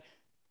said,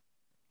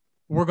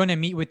 "We're going to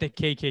meet with the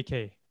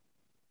KKK."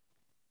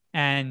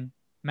 And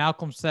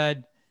Malcolm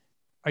said,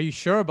 "Are you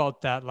sure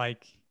about that?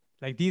 Like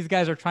these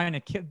guys are trying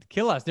to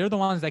kill us. They're the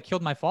ones that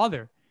killed my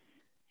father."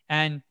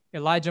 And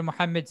Elijah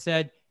Muhammad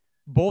said,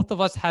 "Both of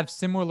us have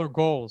similar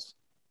goals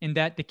in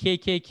that the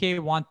KKK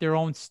want their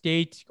own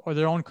state or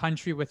their own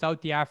country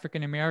without the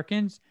African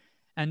Americans.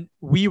 And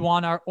we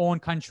want our own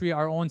country,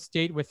 our own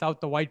state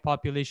without the white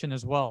population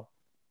as well."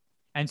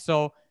 And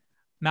so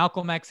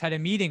Malcolm X had a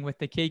meeting with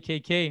the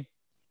KKK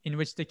in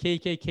which the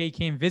KKK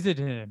came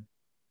visited him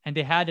and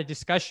they had a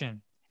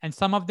discussion. And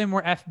some of them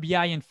were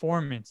FBI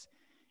informants.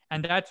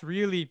 And that's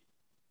really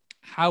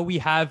how we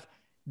have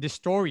this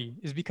story,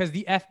 is because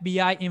the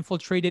FBI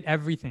infiltrated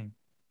everything.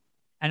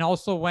 And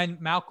also when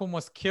Malcolm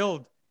was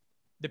killed,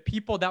 the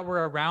people that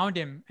were around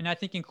him, and I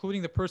think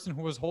including the person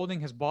who was holding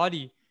his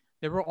body,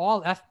 they were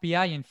all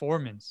FBI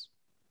informants.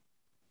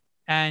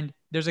 And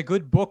there's a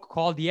good book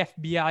called The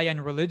FBI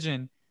and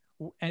Religion,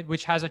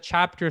 which has a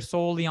chapter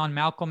solely on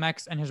Malcolm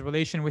X and his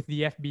relation with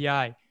the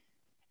FBI.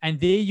 And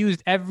they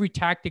used every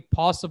tactic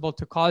possible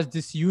to cause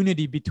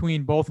disunity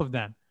between both of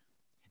them.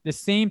 The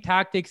same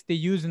tactics they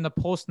use in the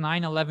post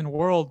 9/11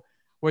 world,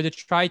 where they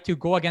try to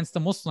go against the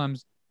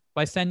Muslims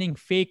by sending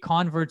fake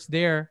converts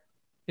there,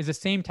 is the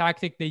same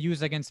tactic they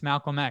use against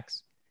Malcolm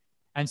X.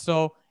 And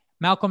so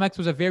Malcolm X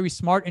was a very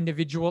smart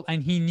individual,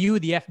 and he knew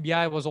the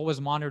FBI was always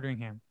monitoring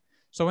him.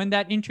 So in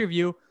that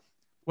interview,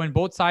 when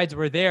both sides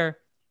were there,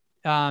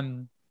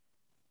 the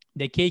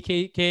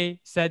KKK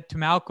said to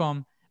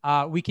Malcolm,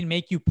 we can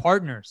make you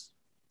partners.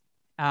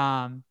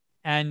 And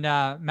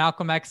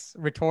Malcolm X,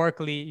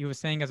 rhetorically, he was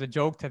saying as a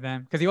joke to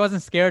them, because he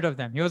wasn't scared of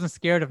them. He wasn't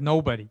scared of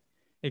nobody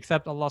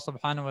except Allah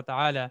subhanahu wa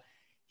ta'ala.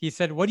 He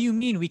said, what do you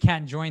mean we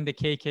can't join the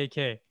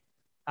KKK?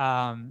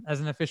 As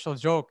an official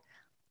joke.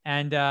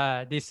 And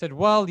they said,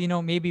 well,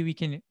 maybe we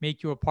can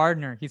make you a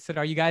partner. He said,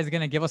 are you guys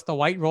going to give us the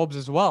white robes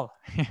as well?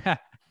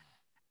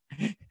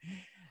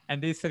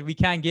 And they said, we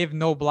can't give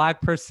no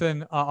black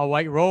person a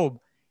white robe.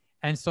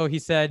 And so he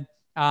said,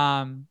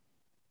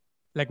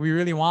 we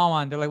really want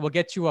one. They're like, we'll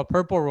get you a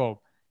purple robe.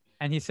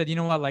 And he said, you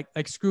know what,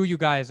 like screw you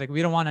guys. Like,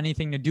 we don't want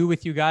anything to do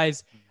with you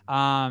guys.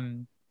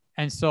 And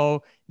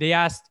so they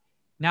asked,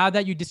 now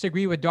that you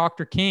disagree with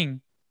Dr.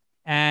 King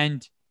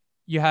and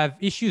you have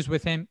issues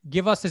with him,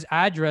 give us his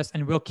address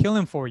and we'll kill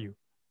him for you.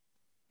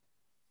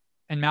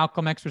 And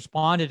Malcolm X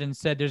responded and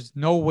said, there's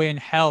no way in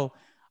hell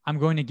I'm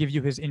going to give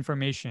you his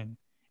information.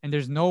 And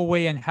there's no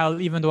way in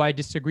hell, even though I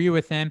disagree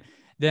with him,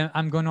 then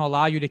I'm going to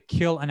allow you to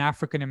kill an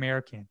African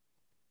American.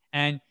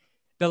 And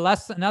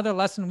another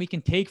lesson we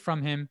can take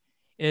from him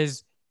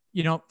is,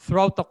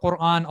 throughout the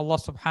Quran, Allah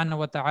subhanahu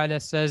wa ta'ala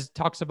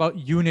talks about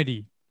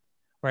unity,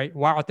 right?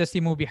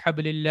 وَاعْتَسِمُوا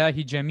بِحَبْلِ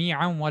اللَّهِ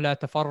جَمِيعًا وَلَا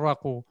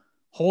تَفَرَّقُوا.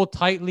 Hold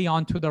tightly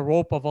onto the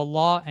rope of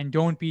Allah and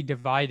don't be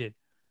divided.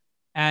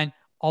 And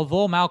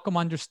although Malcolm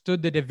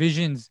understood the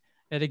divisions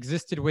that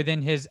existed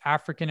within his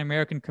African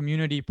American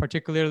community,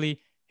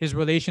 particularly his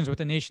relations with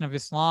the Nation of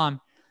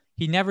Islam,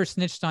 he never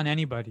snitched on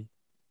anybody.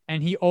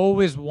 And he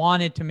always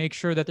wanted to make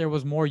sure that there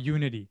was more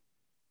unity.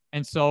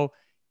 And so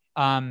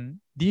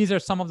these are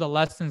some of the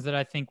lessons that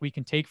I think we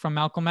can take from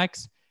Malcolm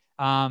X.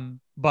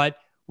 But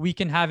we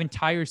can have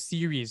entire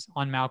series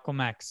on Malcolm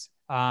X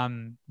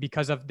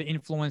because of the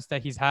influence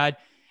that he's had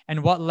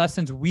and what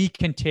lessons we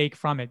can take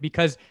from it.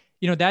 Because,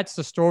 that's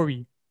the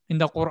story. In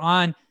the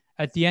Quran,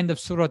 at the end of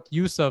Surah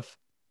Yusuf,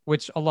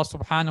 which Allah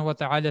subhanahu wa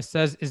ta'ala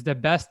says is the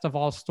best of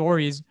all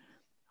stories,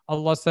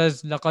 Allah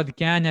says, لَقَدْ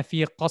كَانَ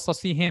فِي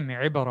قَصَصِهِمْ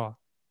عِبْرًا.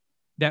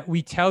 That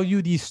we tell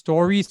you these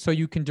stories so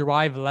you can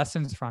derive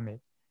lessons from it.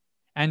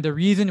 And the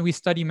reason we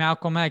study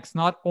Malcolm X,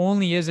 not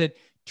only is it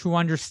to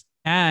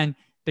understand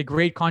the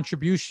great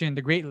contribution,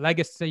 the great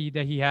legacy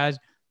that he has,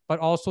 but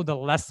also the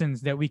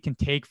lessons that we can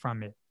take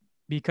from it.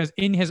 Because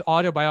in his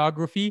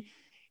autobiography,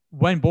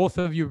 when both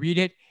of you read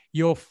it,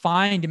 you'll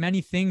find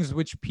many things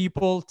which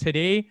people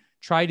today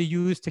try to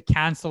use to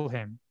cancel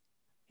him.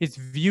 His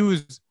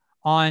views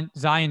on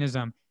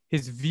Zionism,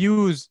 his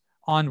views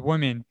on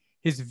women,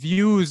 his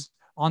views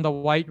on the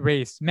white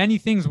race, many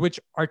things which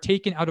are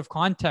taken out of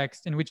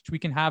context in which we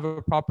can have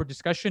a proper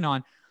discussion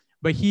on.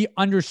 But he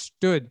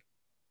understood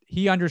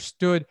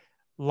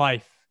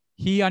life.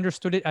 He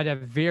understood it at a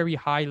very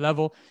high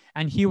level,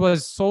 and he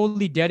was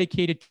solely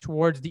dedicated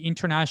towards the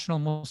international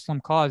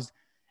Muslim cause.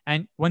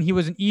 And when he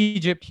was in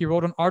Egypt, he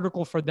wrote an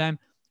article for them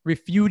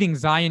refuting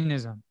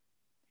Zionism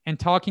and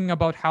talking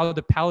about how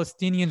the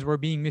Palestinians were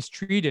being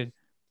mistreated.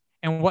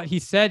 And what he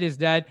said is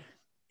that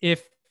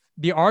if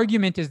the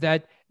argument is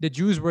that the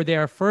Jews were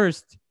there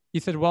first, he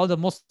said, well, the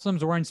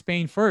Muslims were in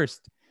Spain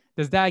first.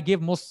 Does that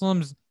give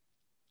Muslims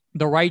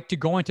the right to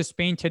go into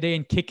Spain today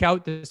and kick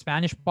out the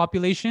Spanish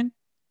population?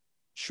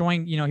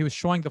 Showing, he was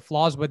showing the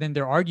flaws within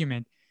their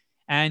argument.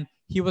 And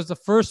he was the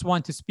first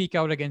one to speak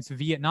out against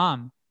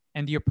Vietnam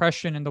and the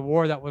oppression and the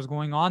war that was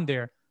going on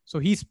there. So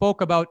he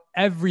spoke about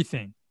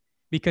everything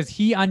because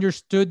he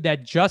understood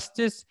that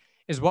justice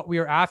is what we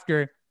are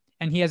after.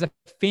 And he has a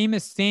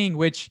famous saying,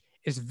 which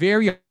is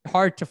very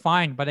hard to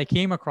find, but I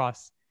came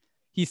across.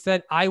 He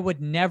said, I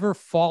would never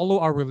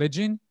follow a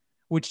religion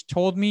which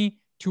told me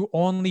to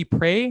only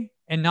pray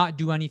and not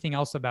do anything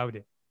else about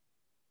it.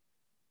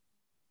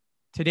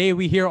 Today,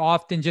 we hear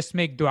often just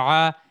make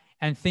dua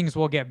and things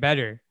will get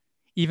better.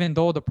 Even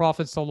though the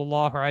Prophet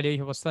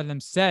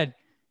ﷺ said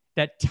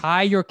that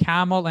tie your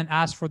camel and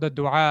ask for the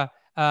dua,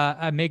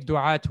 make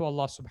dua to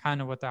Allah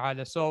subhanahu wa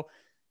ta'ala. So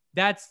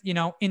that's,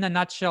 in a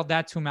nutshell,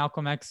 that's who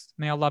Malcolm X,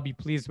 may Allah be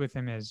pleased with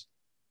him, is.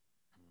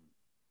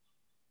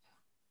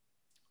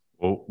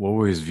 What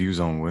were his views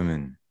on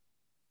women?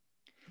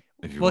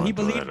 If you want to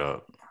believe that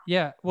up.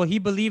 Yeah, well, he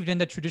believed in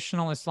the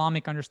traditional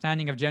Islamic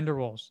understanding of gender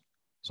roles.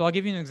 So I'll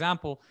give you an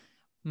example.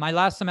 My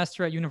last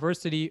semester at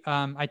university,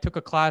 I took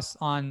a class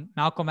on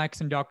Malcolm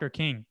X and Dr.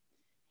 King.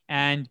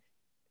 And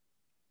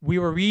we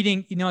were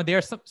reading,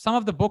 there's some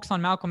of the books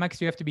on Malcolm X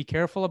you have to be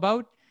careful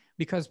about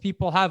because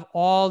people have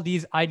all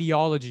these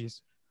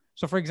ideologies.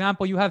 So for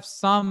example, you have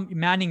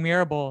Manning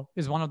Marable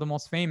is one of the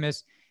most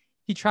famous.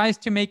 He tries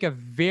to make a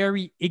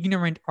very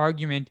ignorant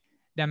argument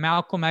that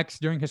Malcolm X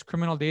during his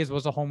criminal days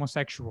was a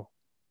homosexual.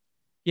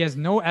 He has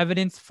no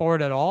evidence for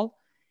it at all.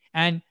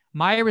 And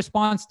my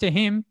response to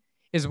him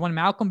is when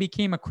Malcolm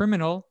became a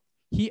criminal,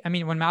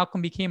 when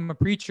Malcolm became a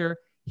preacher,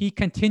 he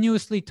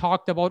continuously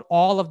talked about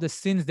all of the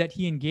sins that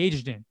he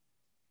engaged in.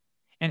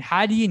 And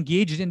had he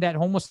engaged in that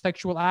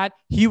homosexual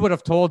act, he would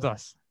have told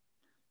us,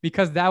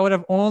 because that would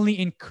have only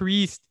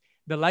increased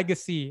the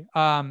legacy,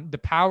 the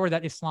power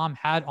that Islam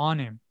had on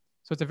him.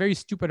 So it's a very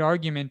stupid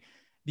argument.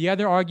 The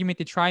other argument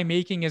to try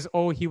making is,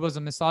 oh, he was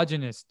a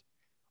misogynist.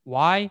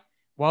 Why?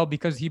 Well,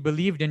 because he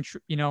believed in,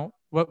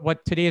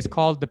 what today is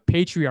called the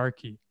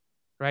patriarchy,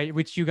 right?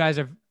 Which you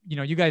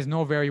guys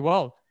know very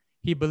well.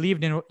 He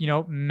believed in,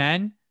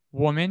 men,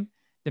 women.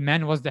 The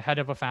man was the head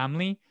of a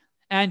family.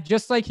 And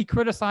just like he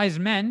criticized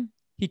men,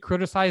 he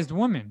criticized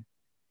women,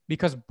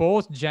 because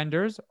both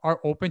genders are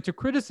open to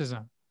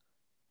criticism.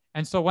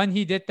 And so when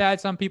he did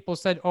that, some people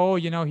said, oh,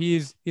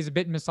 he's a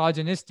bit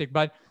misogynistic,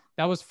 but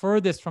that was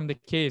furthest from the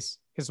case.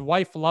 His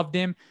wife loved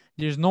him.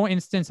 There's no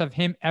instance of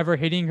him ever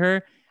hitting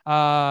her.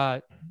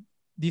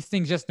 These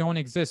things just don't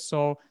exist.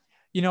 So,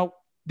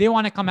 they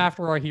want to come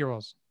after our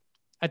heroes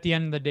at the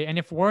end of the day. And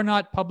if we're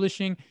not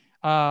publishing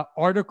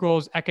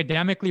articles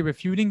academically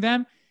refuting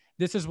them,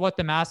 this is what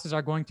the masses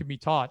are going to be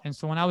taught. And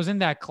so when I was in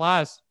that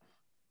class,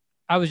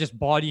 I was just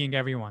bodying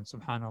everyone,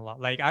 subhanAllah.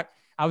 Like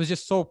I was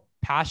just so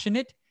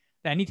passionate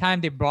that anytime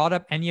they brought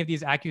up any of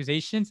these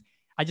accusations,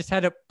 I just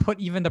had to put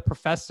even the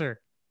professor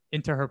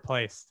into her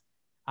place,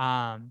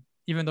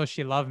 even though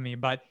she loved me.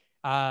 But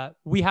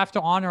we have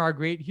to honor our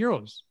great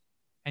heroes.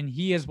 And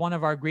he is one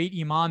of our great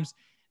imams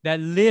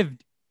that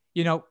lived,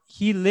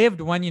 he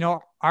lived when,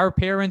 our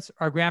parents,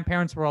 our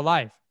grandparents were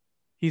alive.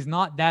 He's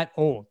not that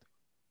old,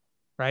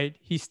 right?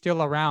 He's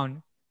still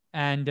around.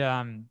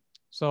 And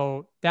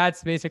so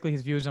that's basically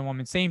his views on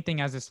women. Same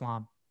thing as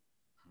Islam.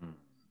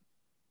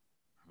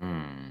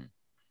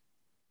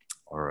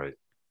 All right.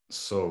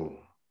 So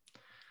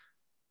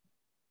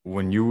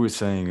when you were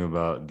saying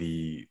about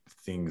the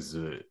things,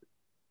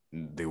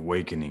 the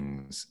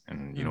awakenings,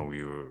 and,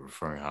 we were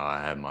referring how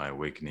I had my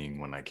awakening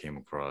when I came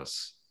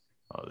across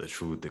the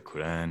truth, the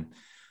Quran.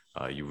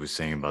 You were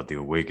saying about the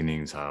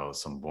awakenings, how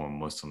some born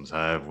Muslims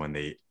have when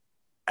they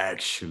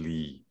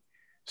actually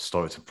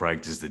start to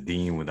practice the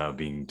deen without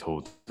being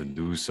told to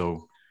do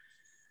so.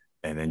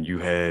 And then you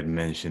had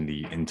mentioned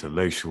the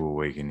intellectual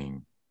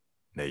awakening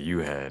that you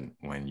had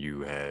when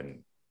you had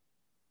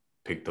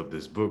picked up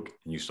this book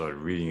and you started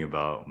reading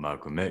about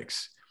Malcolm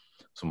X.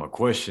 So my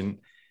question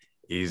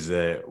is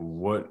that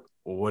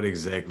what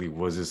exactly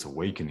was this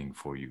awakening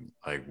for you?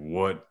 Like,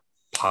 what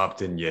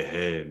popped in your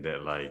head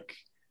that like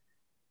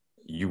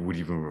you would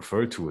even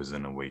refer to as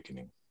an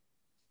awakening?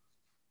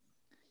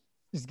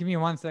 Just give me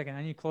 1 second.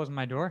 I need to close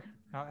my door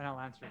and I'll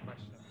answer your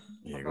question.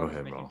 Yeah, go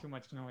ahead, bro. Making too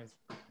much noise.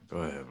 Go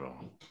ahead, bro.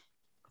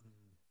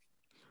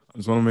 I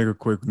just want to make a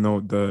quick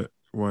note that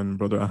when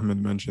Brother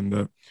Ahmed mentioned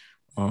that,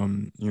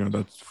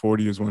 that's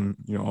 40 is when,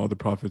 all the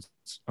prophets,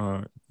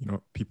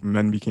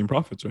 men became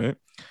prophets, right?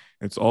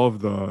 It's all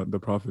of the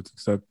prophets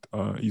except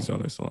Isa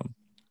alayhi salam.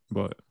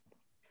 But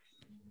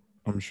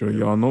I'm sure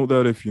y'all know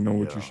that if you know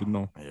what you should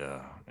know.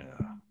 Yeah.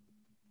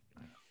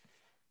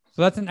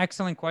 So that's an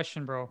excellent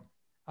question, bro.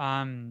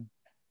 In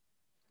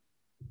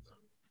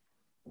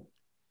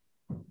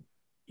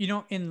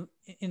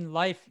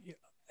life,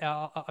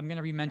 I'm going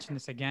to re-mention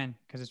this again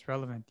because it's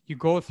relevant. You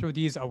go through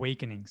these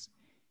awakenings.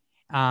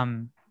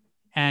 And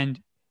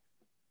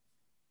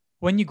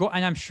when you go,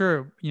 and I'm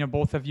sure,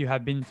 both of you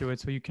have been through it,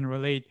 so you can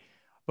relate.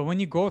 But when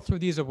you go through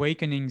these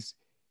awakenings,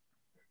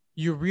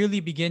 you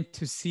really begin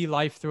to see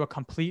life through a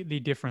completely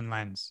different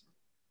lens.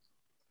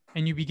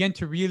 And you begin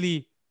to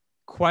really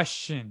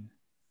question.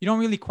 You don't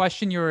really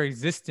question your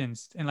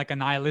existence in like a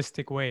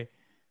nihilistic way,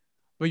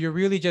 but you're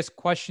really just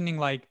questioning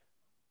like,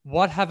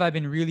 what have I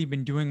really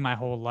been doing my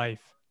whole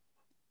life?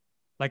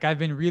 Like I've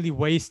been really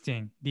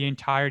wasting the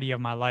entirety of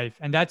my life.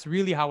 And that's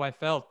really how I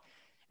felt.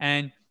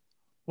 And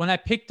when I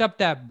picked up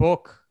that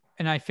book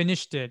and I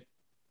finished it,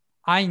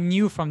 I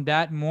knew from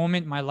that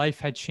moment my life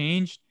had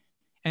changed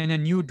and a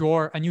new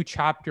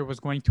chapter was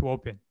going to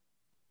open.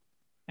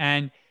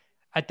 And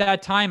at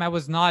that time, I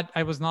was not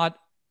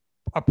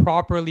a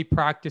properly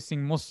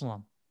practicing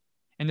Muslim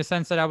in the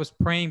sense that I was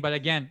praying, but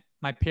again,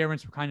 my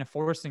parents were kind of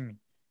forcing me.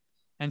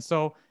 And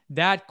so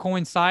that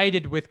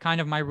coincided with kind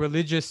of my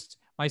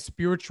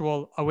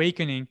spiritual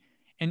awakening,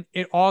 and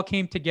it all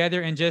came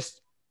together and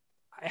just,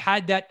 I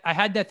had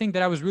that thing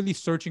that I was really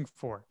searching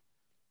for,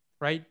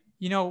 right?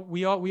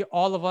 We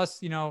all of us,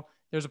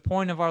 there's a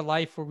point of our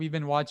life where we've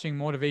been watching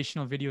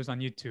motivational videos on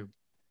YouTube,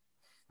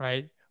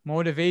 right?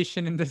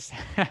 Motivation in this,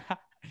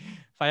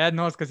 Fayad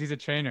knows because he's a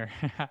trainer.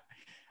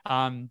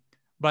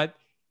 But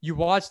you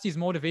watch these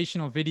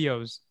motivational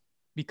videos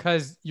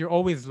because you're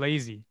always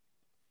lazy.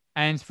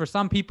 And for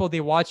some people,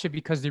 they watch it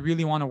because they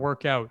really want to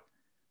work out.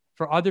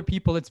 For other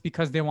people, it's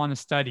because they want to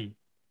study.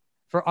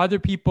 For other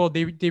people,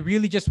 they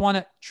really just want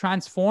to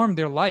transform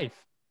their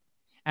life.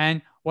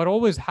 And what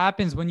always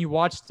happens when you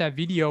watch that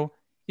video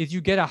is you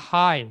get a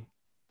high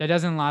that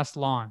doesn't last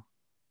long.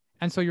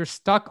 And so you're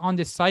stuck on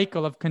this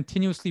cycle of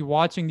continuously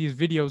watching these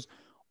videos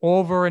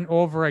over and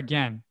over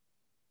again.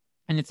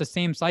 And it's the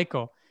same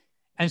cycle.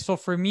 And so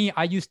for me,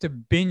 I used to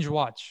binge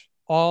watch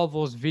all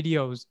those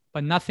videos,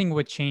 but nothing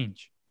would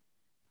change.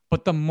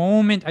 But the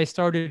moment I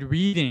started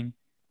reading,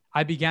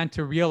 I began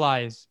to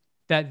realize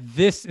that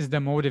this is the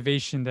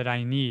motivation that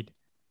I need.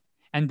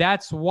 And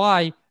that's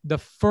why the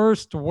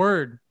first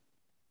word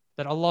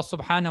that Allah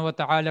subhanahu wa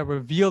ta'ala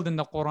revealed in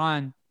the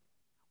Quran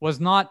was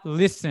not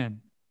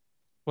listen,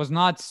 was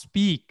not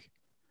speak,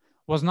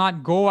 was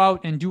not go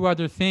out and do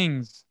other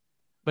things,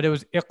 but it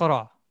was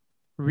iqra,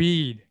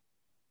 read.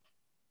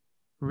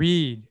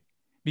 Read.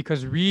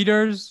 Because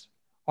readers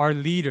are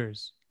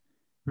leaders.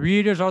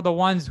 Readers are the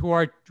ones who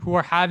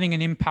are having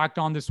an impact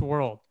on this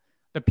world.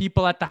 The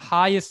people at the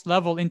highest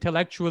level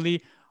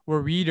intellectually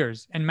were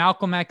readers. And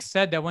Malcolm X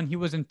said that when he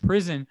was in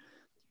prison,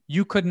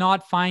 you could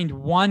not find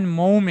one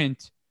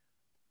moment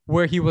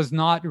where he was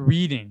not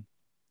reading.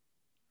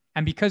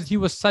 And because he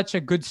was such a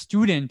good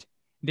student,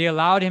 they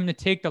allowed him to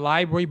take the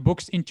library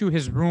books into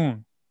his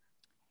room.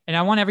 And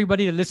I want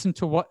everybody to listen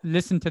to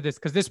this,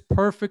 because this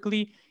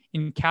perfectly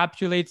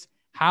encapsulates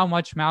how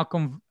much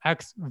Malcolm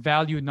X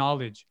valued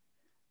knowledge.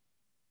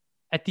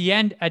 At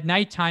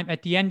nighttime,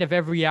 at the end of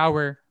every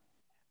hour,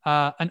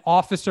 an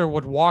officer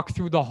would walk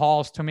through the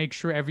halls to make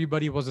sure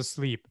everybody was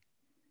asleep.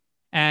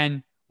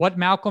 And what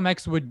Malcolm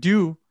X would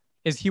do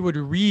is he would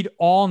read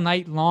all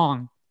night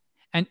long.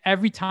 And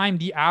every time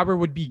the hour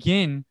would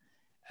begin,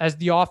 as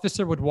the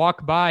officer would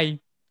walk by,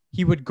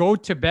 he would go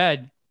to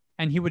bed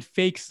and he would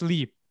fake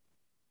sleep.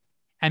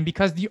 And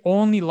because the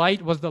only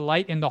light was the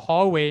light in the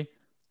hallway,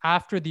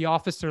 after the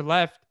officer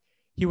left,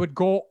 he would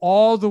go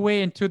all the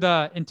way into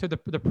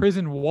the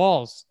prison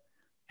walls,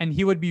 and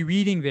he would be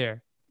reading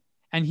there.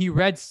 And he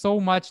read so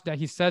much that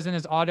he says in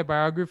his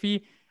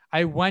autobiography,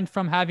 I went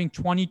from having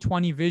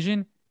 20/20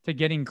 vision to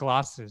getting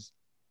glasses,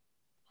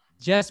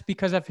 just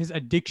because of his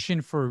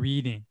addiction for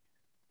reading.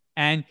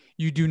 And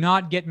you do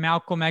not get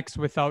Malcolm X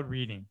without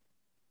reading.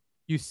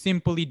 You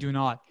simply do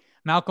not.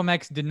 Malcolm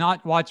X did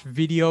not watch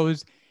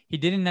videos. He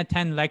didn't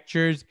attend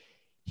lectures.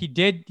 He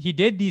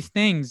did these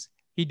things.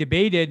 He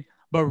debated,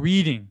 but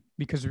reading,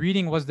 because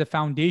reading was the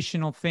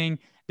foundational thing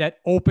that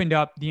opened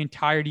up the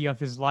entirety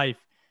of his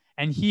life.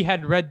 And he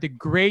had read the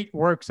great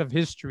works of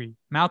history.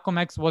 Malcolm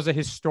X was a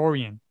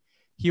historian.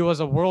 He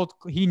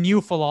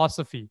knew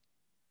philosophy.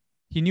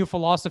 He knew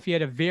philosophy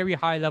at a very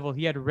high level.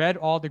 He had read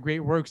all the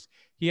great works.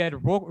 He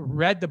had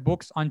read the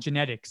books on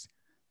genetics.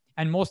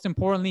 And most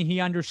importantly,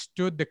 he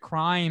understood the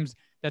crimes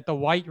that the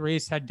white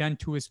race had done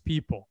to his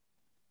people.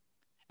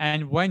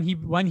 And when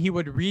he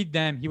would read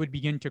them, he would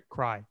begin to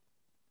cry.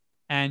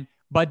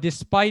 But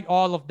despite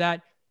all of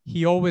that,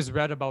 he always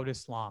read about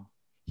Islam.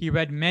 He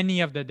read many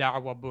of the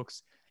da'wah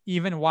books.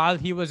 Even while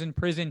he was in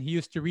prison, he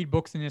used to read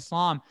books in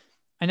Islam.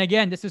 And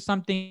again, this is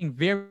something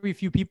very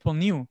few people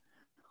knew.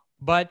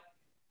 But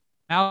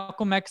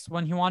Malcolm X,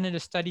 when he wanted to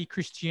study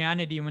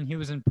Christianity when he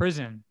was in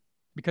prison,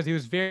 because he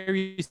was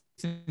very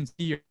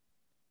sincere,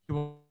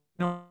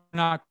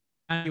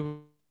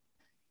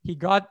 he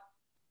got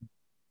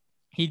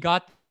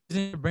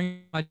to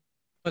bring a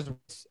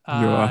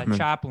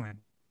chaplain.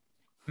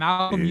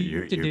 Malcolm,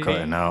 you're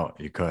cutting out.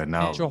 You're cutting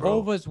out.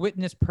 Jehovah's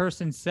Witness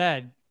person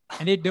said,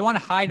 and they want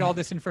to hide all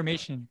this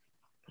information.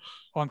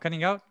 Oh, I'm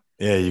cutting out?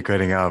 Yeah, you're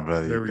cutting out,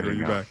 brother. There we go.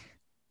 You're back.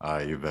 All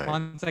right, you're back.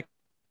 1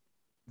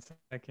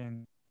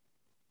 second.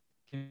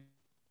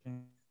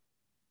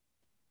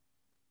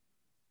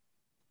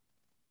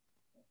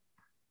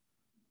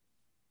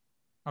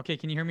 Okay,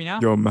 can you hear me now?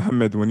 Yo,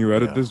 Mohammed, when you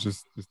edit this,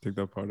 just take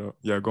that part out.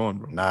 Yeah, go on,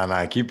 bro.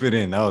 Nah, keep it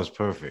in. That was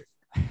perfect.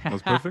 That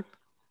was perfect?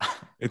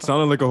 It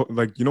sounded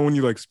like you know when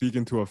you like speak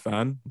into a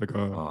fan, like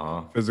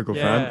a physical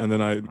fan, and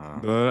then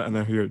and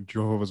I hear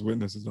Jehovah's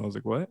Witnesses, and I was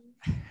like, what?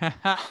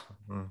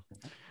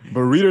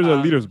 But readers are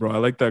leaders, bro. I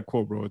like that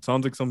quote, bro. It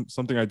sounds like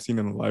something I'd seen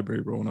in the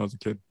library, bro, when I was a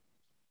kid.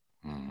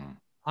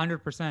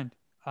 100%.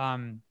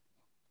 And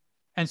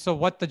so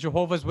what the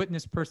Jehovah's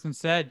Witness person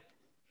said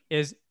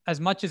is, as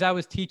much as I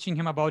was teaching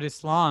him about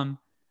Islam,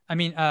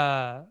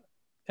 the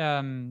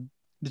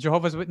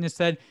Jehovah's Witness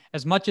said,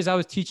 as much as I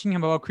was teaching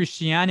him about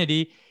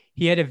Christianity,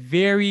 he had a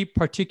very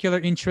particular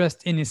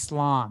interest in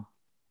Islam.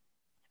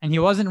 And he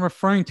wasn't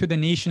referring to the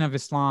Nation of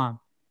Islam.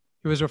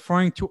 He was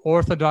referring to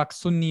Orthodox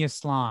Sunni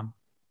Islam.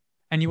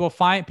 And you will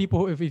find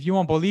people, if you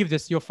won't believe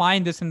this, you'll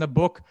find this in the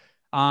book,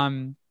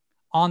 On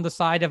the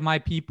Side of My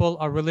People,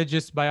 A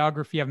Religious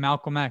Biography of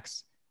Malcolm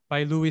X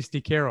by Louis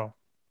DeCaro.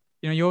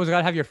 You know, you always got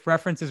to have your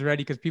references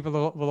ready because people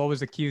will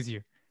always accuse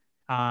you.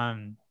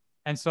 And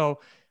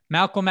so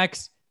Malcolm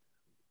X,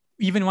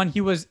 even when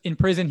he was in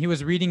prison, he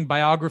was reading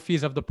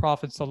biographies of the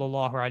Prophet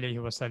sallallahu alaihi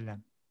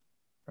wasallam.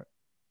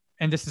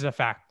 And this is a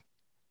fact.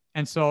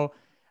 And so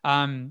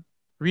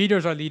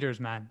readers are leaders,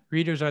 man.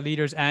 Readers are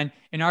leaders. And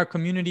in our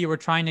community, we're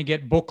trying to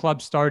get book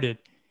clubs started.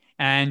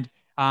 And,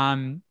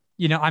 I'm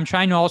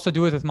trying to also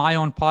do it with my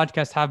own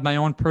podcast, have my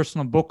own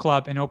personal book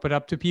club and open it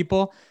up to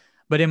people.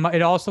 But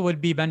it also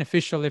would be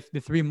beneficial if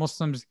the three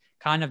Muslims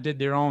kind of did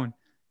their own,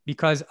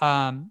 because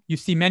you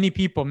see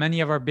many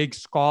of our big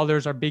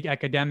scholars, our big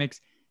academics,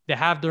 they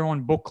have their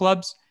own book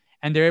clubs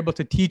and they're able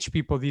to teach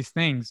people these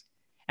things.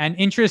 And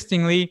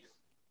interestingly,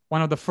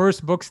 one of the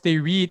first books they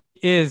read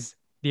is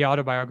the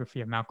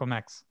autobiography of Malcolm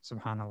X,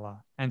 subhanAllah.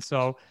 And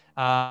so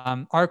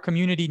our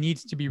community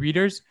needs to be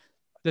readers.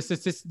 The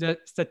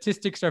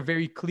statistics are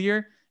very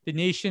clear. The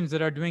nations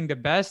that are doing the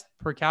best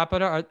per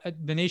capita are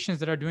the nations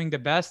that are doing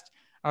the best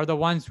are the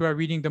ones who are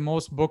reading the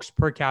most books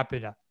per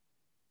capita.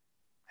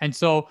 And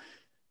so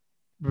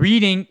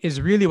reading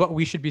is really what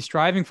we should be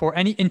striving for.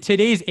 And in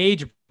today's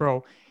age,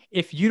 bro,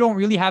 if you don't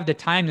really have the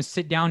time to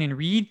sit down and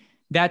read,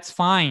 that's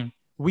fine.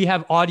 We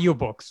have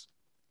audiobooks.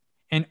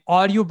 And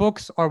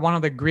audiobooks are one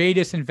of the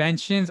greatest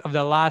inventions of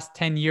the last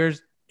 10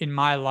 years in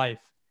my life.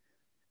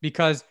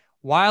 Because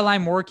while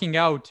I'm working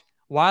out,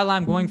 while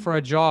I'm going for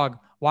a jog,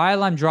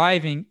 while I'm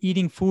driving,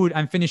 eating food,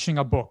 I'm finishing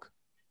a book.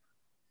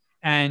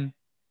 And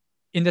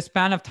in the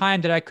span of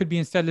time that I could be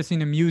instead listening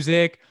to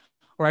music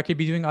or I could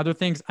be doing other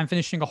things, I'm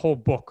finishing a whole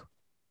book.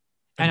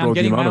 And bro, I'm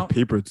getting the amount of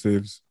paper it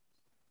saves.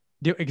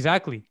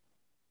 Exactly.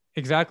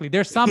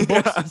 There's some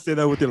books. I say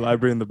that with your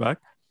library in the back.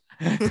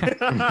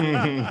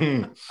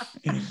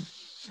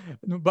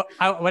 But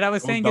what I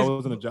was saying that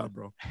wasn't a job,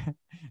 bro.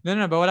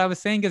 No. But what I was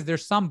saying is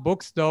there's some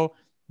books though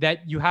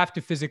that you have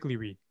to physically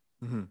read.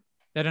 Mm-hmm.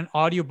 That an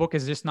audiobook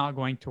is just not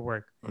going to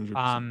work.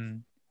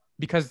 100%.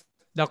 Because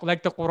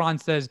like the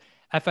Quran says,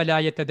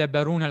 أَفَلَا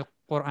يَتَدَبَّرُونَ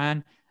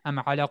الْقُرْآنَ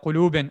أَمْ عَلَى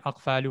قُلُوبٍ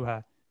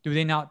أَقْفَالُهَا. Do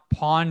they not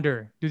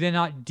ponder? Do they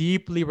not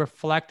deeply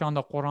reflect on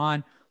the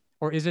Quran?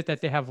 Or is it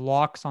that they have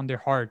locks on their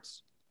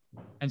hearts?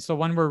 And so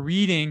when we're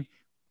reading,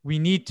 we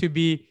need to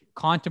be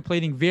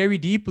contemplating very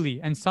deeply.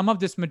 And some of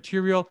this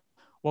material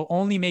will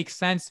only make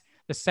sense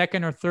the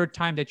second or third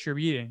time that you're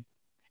reading.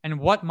 And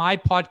what my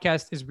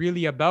podcast is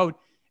really about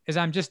is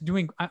I'm just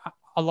doing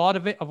a lot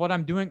of what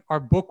I'm doing are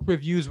book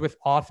reviews with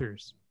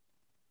authors,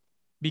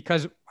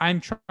 because I'm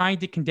trying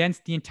to condense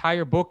the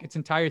entire book, its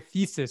entire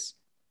thesis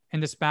in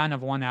the span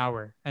of 1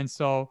 hour. And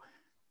so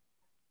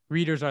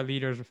readers are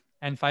leaders.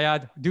 And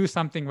Fayyad, do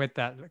something with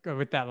that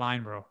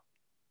line, bro.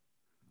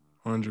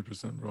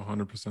 100%, bro.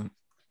 100%.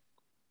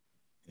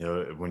 You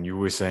know, when you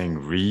were saying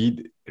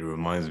read, it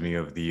reminds me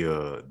of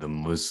the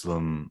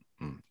Muslim,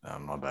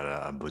 my bad,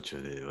 I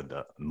butchered it,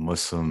 the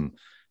Muslim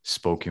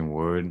spoken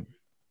word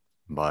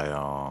by,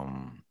 I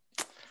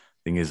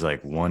think it's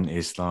like One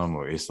Islam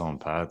or Islam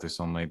Path or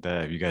something like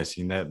that. Have you guys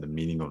seen that? The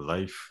Meaning of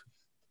Life?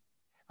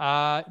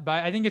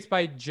 I think it's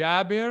by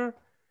Jabir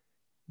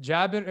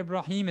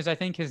Ibrahim is, I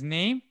think, his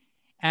name.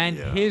 And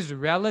his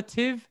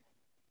relative,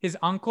 his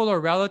uncle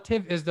or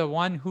relative is the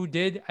one who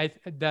did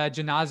the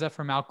janazah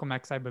for Malcolm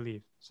X, I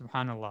believe.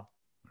 Subhanallah.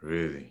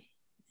 Really?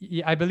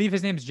 Yeah, I believe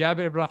his name is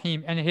Jabir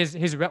Ibrahim, and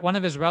his one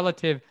of his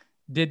relative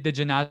did the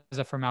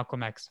janazah for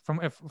Malcolm X,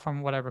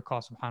 from what I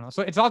recall. Subhanallah.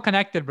 So it's all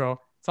connected, bro.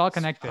 It's all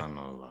connected.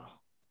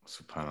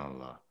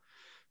 Subhanallah.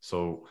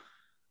 So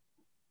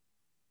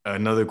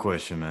another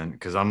question, man,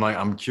 because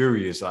I'm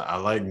curious. I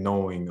like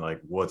knowing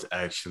like what's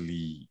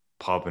actually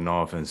popping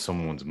off in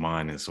someone's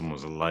mind and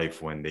someone's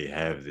life when they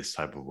have this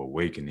type of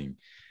awakening.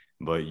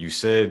 But you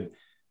said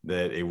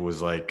that it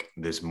was like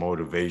this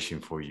motivation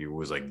for you. It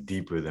was like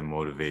deeper than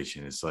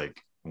motivation. It's like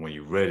when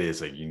you read it,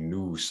 it's like you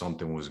knew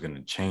something was going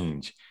to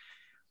change.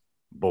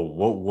 But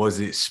what was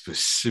it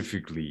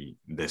specifically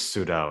that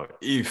stood out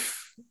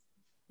if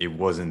it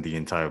wasn't the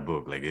entire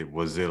book? Like,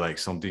 was there like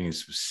something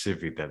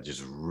specific that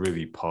just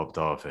really popped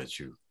off at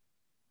you?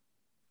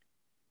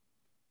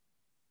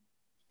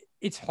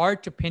 It's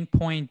hard to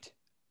pinpoint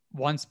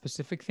one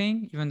specific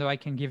thing, even though I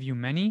can give you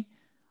many.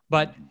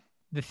 But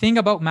the thing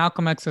about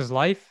Malcolm X's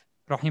life,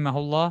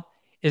 rahimahullah,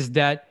 is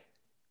that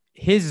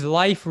his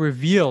life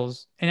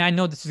reveals, and I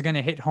know this is going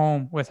to hit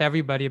home with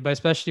everybody, but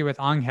especially with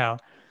Angel,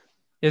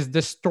 is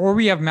the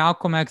story of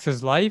Malcolm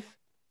X's life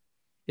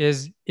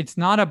is it's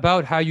not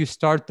about how you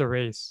start the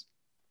race.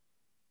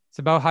 It's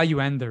about how you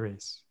end the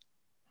race.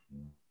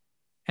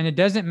 And it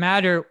doesn't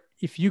matter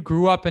if you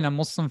grew up in a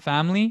Muslim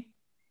family.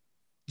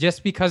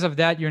 Just because of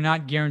that, you're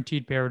not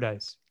guaranteed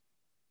paradise,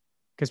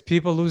 because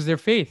people lose their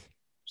faith.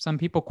 Some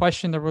people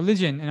question the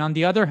religion. And on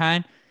the other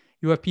hand,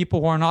 you have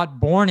people who are not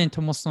born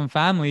into Muslim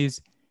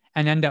families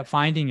and end up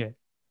finding it.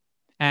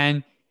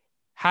 And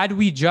had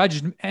we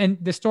judged, and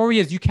the story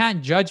is you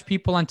can't judge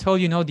people until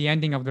you know the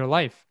ending of their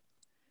life.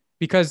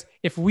 Because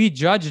if we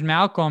judged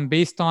Malcolm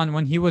based on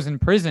when he was in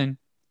prison,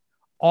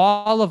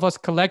 all of us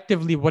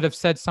collectively would have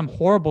said some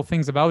horrible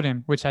things about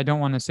him, which I don't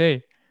want to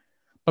say.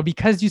 But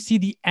because you see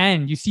the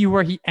end, you see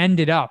where he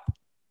ended up.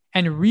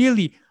 And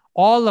really,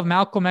 all of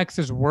Malcolm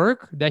X's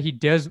work that he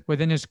does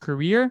within his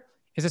career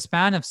is a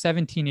span of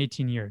 17,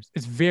 18 years.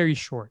 It's very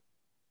short.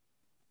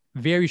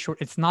 Very short.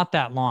 It's not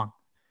that long.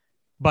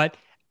 But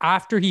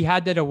after he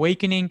had that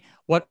awakening,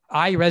 what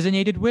I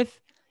resonated with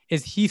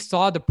is he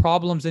saw the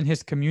problems in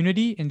his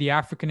community, in the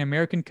African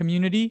American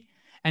community,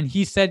 and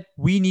he said,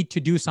 we need to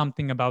do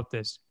something about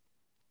this.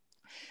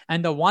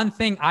 And the one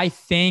thing I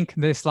thank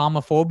the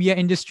Islamophobia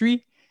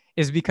industry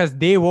is because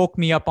they woke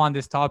me up on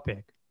this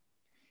topic.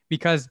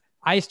 Because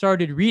I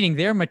started reading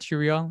their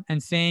material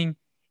and saying,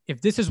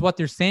 if this is what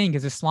they're saying,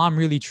 is Islam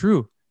really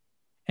true?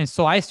 And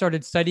so I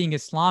started studying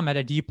Islam at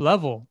a deep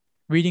level,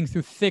 reading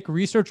through thick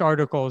research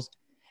articles.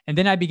 And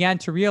then I began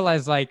to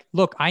realize, like,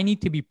 look, I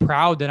need to be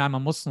proud that I'm a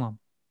Muslim.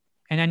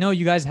 And I know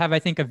you guys have, I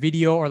think, a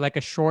video or like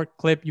a short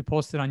clip you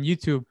posted on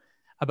YouTube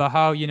about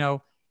how,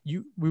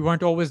 we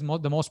weren't always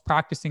the most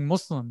practicing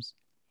Muslims.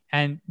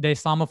 And the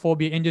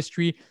Islamophobia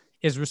industry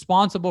is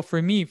responsible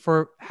for me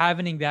for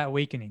having that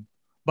awakening.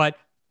 But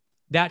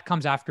that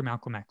comes after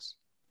Malcolm X.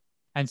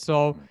 And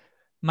so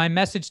my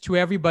message to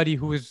everybody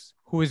who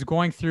is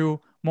going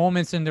through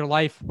moments in their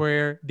life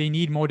where they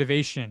need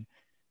motivation,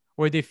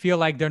 where they feel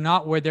like they're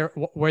not where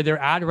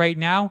they're at right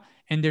now,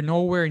 and they're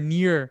nowhere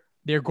near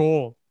their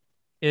goal,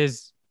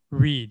 is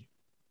read.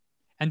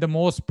 And the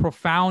most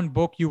profound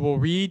book you will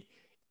read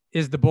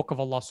is the book of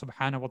Allah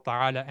subhanahu wa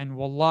ta'ala. And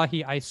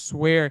wallahi, I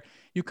swear,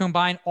 you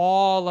combine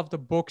all of the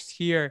books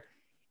here,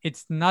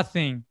 it's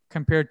nothing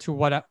compared to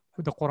what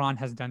the Quran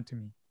has done to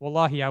me.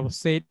 Wallahi, I will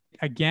say it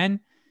again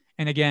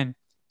and again.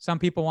 Some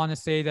people want to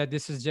say that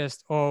this is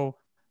just,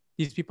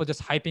 these people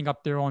just hyping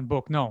up their own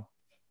book. No,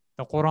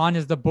 the Quran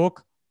is the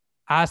book.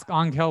 Ask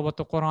Angel what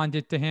the Quran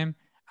did to him.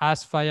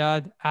 Ask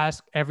Fayyad.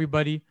 Ask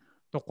everybody.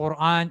 The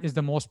Quran is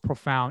the most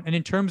profound. And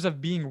in terms of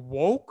being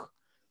woke,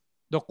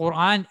 the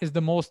Quran is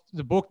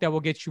the book that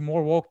will get you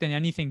more woke than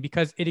anything,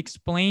 because it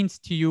explains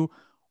to you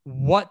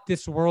what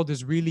this world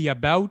is really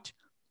about,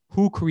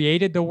 who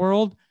created the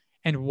world,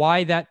 and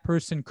why that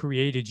person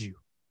created you.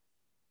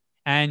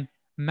 And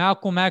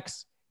Malcolm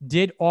X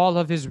did all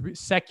of his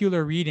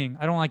secular reading.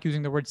 I don't like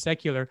using the word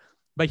secular,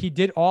 but he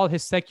did all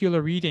his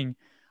secular reading.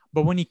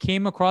 But when he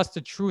came across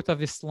the truth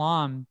of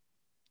Islam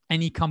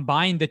and he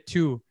combined the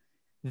two,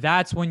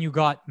 that's when you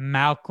got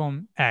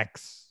Malcolm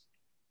X,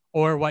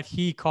 or what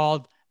he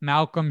called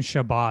Malcolm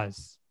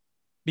Shabazz,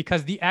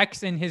 because the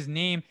X in his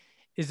name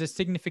is a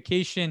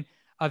signification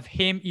of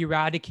him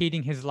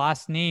eradicating his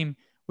last name,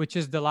 which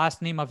is the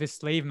last name of his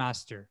slave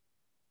master,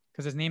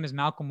 because his name is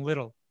Malcolm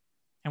Little.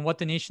 And what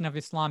the Nation of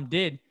Islam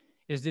did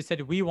is they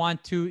said, we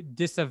want to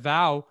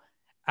disavow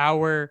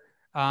our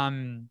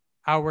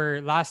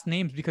last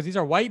names, because these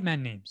are white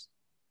men names.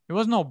 There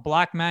was no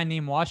black man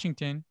named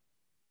Washington,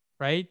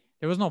 right?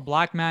 There was no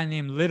black man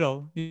named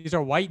Little. These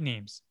are white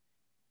names.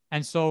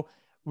 And so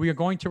we are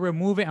going to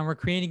remove it, and we're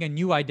creating a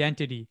new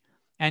identity.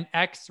 And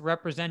X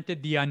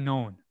represented the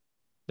unknown,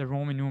 the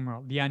Roman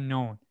numeral, the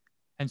unknown.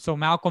 And so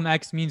Malcolm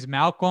X means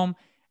Malcolm,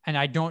 and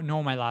I don't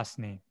know my last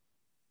name.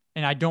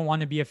 And I don't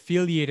want to be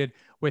affiliated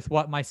with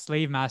what my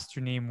slave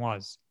master name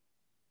was.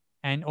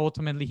 And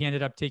ultimately, he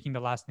ended up taking the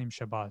last name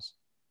Shabazz.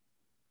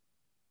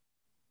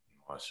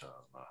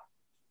 MashaAllah.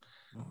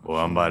 Well,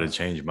 I'm about to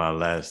change my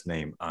last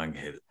name,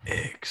 Angel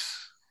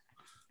X.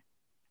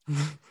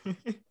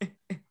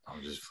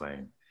 I'm just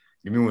playing.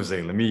 Give me 1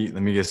 second. Let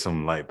me get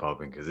some light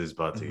popping, because it's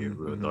about to get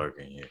real dark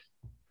in here.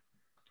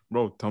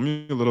 Bro, tell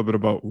me a little bit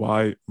about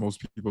why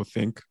most people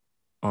think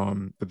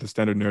that the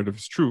standard narrative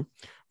is true,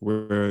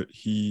 where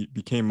he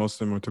became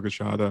Muslim or took a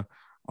Shahada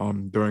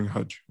during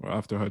Hajj or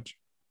after Hajj.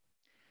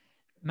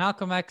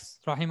 Malcolm X,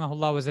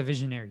 rahimahullah, was a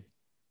visionary.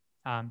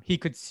 He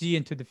could see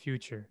into the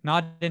future,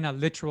 not in a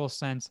literal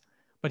sense,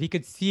 but he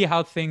could see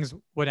how things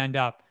would end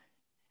up.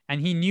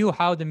 And he knew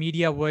how the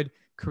media would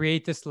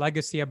create this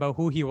legacy about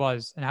who he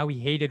was and how he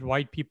hated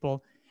white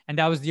people. And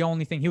that was the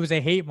only thing. He was a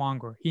hate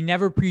monger. He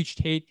never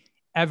preached hate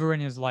ever in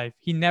his life.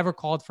 He never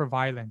called for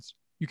violence.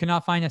 You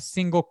cannot find a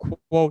single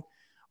quote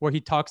where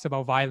he talks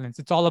about violence.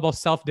 It's all about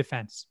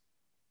self-defense.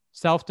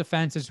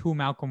 Self-defense is who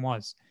Malcolm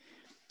was.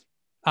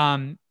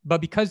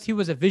 But because he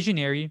was a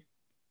visionary,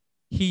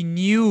 he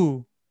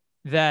knew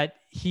that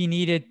he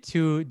needed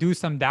to do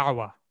some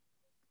da'wah.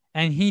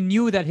 And he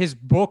knew that his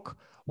book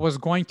was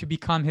going to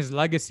become his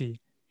legacy.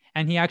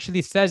 And he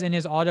actually says in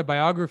his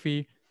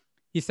autobiography,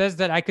 he says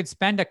that I could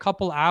spend a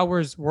couple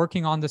hours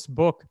working on this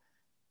book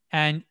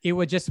and it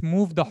would just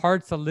move the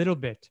hearts a little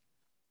bit.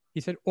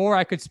 He said, or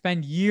I could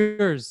spend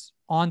years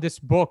on this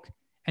book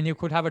and it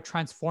could have a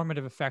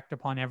transformative effect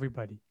upon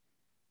everybody.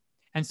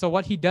 And so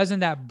what he does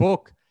in that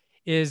book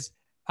is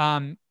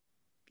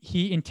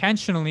he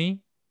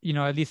intentionally,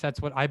 at least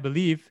that's what I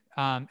believe,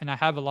 and I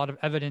have a lot of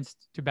evidence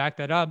to back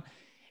that up,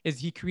 is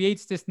he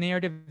creates this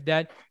narrative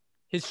that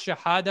his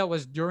Shahada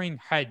was during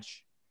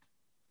Hajj,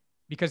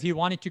 because he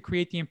wanted to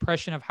create the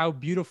impression of how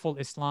beautiful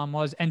Islam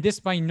was. And this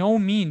by no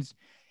means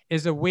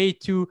is a way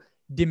to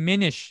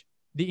diminish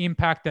the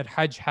impact that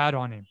Hajj had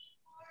on him.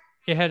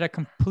 It had a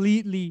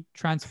completely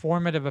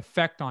transformative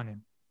effect on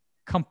him,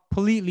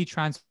 completely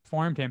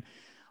transformed him.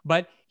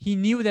 But he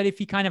knew that if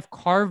he kind of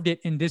carved it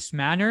in this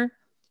manner,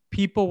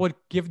 people would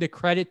give the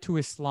credit to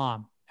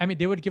Islam. I mean,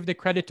 they would give the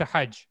credit to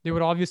Hajj. They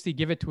would obviously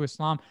give it to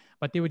Islam,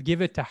 but they would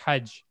give it to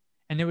Hajj.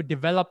 And they would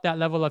develop that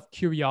level of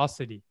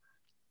curiosity.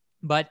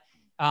 But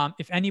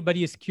if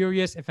anybody is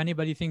curious, if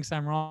anybody thinks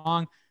I'm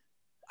wrong,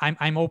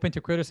 I'm open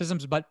to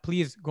criticisms, but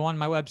please go on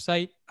my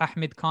website,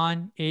 Ahmed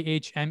Khan,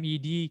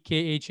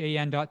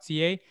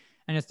 ahmedkhan.ca.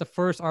 And it's the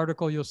first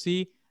article you'll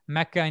see,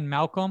 Mecca and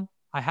Malcolm.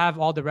 I have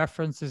all the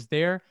references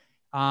there.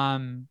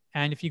 And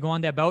if you go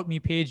on the About Me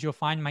page, you'll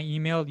find my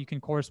email. You can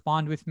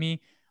correspond with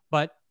me.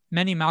 But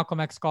many Malcolm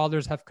X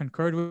scholars have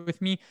concurred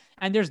with me.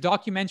 And there's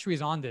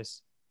documentaries on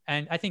this.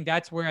 And I think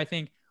that's where I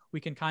think we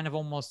can kind of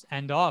almost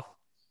end off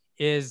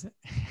is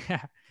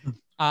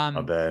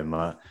My bad.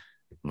 My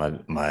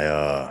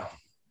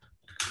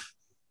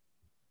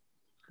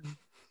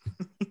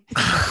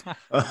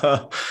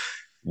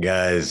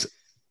guys,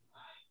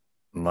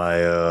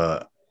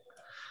 my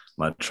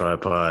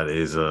tripod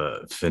is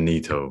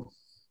finito.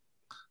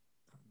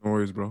 No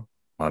worries, bro.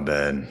 My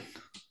bad.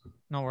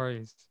 No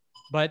worries.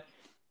 But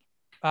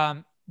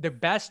the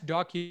best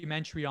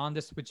documentary on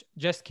this, which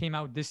just came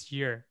out this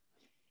year,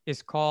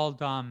 is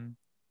called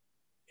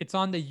it's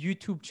on the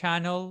YouTube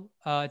channel.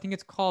 I think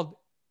it's called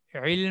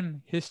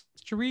Ilm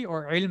History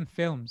or Ilm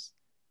Films.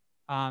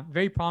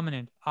 Very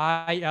prominent.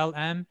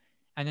 ILM,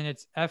 and then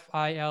it's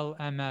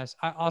FILMS.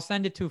 I'll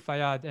send it to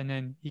Fayad, and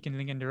then he can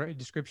link in the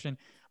description.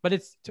 But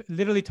it's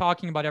literally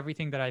talking about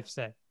everything that I've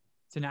said.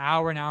 It's an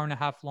hour and a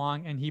half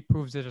long, and he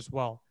proves it as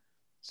well.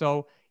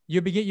 So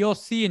you'll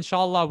see,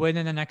 inshallah,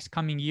 within the next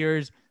coming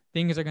years,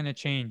 things are going to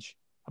change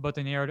about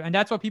the narrative. And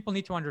that's what people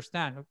need to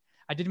understand.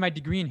 I did my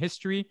degree in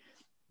history.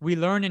 We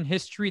learn in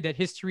history that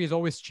history is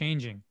always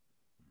changing.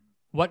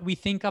 What we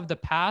think of the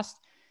past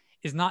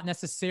is not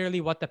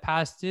necessarily what the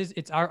past is.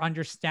 It's our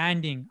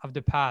understanding of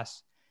the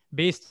past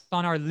based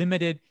on our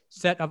limited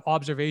set of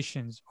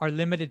observations, our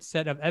limited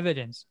set of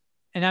evidence.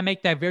 And I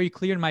make that very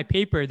clear in my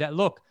paper that,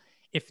 look,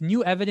 if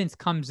new evidence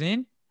comes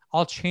in,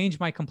 I'll change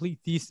my complete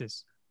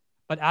thesis.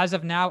 But as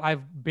of now,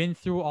 I've been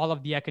through all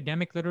of the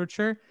academic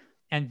literature,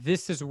 and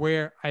this is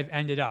where I've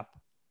ended up.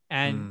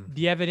 And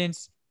the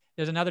evidence,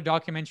 there's another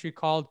documentary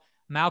called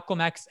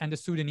Malcolm X and the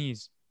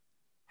Sudanese.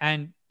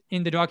 And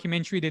in the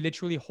documentary, they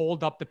literally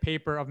hold up the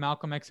paper of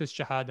Malcolm X's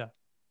Shahada.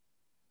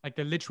 Like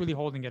they're literally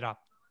holding it up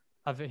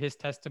of his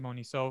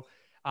testimony. So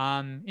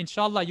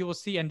inshallah, you will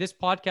see. And this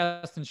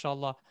podcast,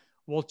 inshallah,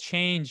 will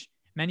change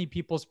many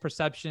people's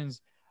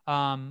perceptions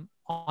on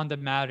the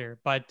matter.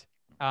 But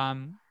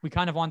we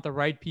kind of want the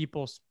right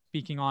people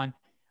speaking on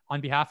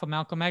behalf of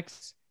Malcolm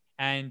X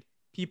and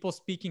people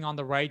speaking on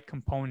the right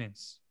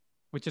components,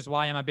 which is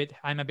why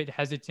I'm a bit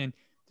hesitant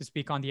to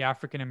speak on the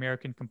African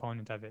American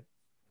component of it.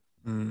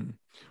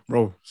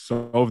 Bro,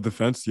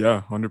 self-defense,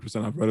 yeah,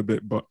 100%. I've read a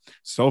bit, but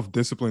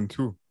self-discipline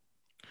too.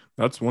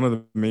 That's one of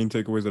the main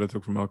takeaways that I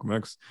took from Malcolm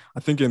X. I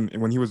think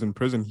when he was in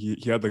prison,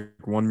 he had like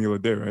one meal a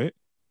day, right?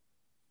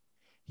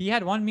 He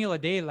had one meal a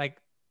day,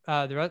 like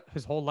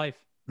his whole life.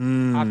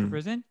 After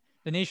prison,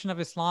 the Nation of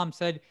Islam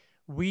said,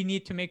 we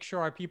need to make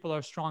sure our people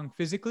are strong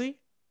physically,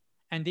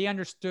 and they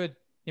understood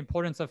the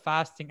importance of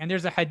fasting. And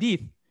there's a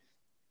hadith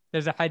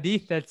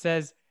that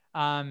says,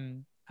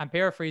 I'm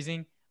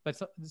paraphrasing, but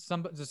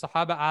the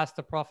Sahaba asked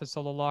the Prophet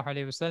sallallahu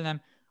alaihi wasallam,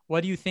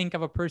 what do you think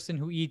of a person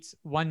who eats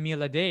one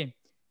meal a day?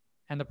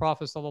 And the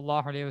Prophet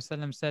sallallahu alaihi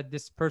wasallam said,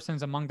 this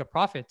person's among the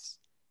prophets,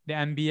 the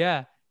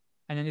Anbiya.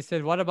 And then he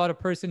said, what about a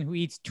person who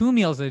eats 2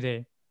 meals a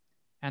day?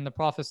 And the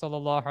Prophet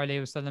sallallahu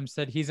alaihi wasallam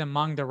said, he's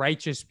among the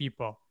righteous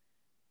people.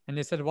 And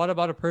they said, what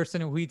about a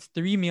person who eats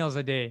 3 meals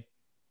a day?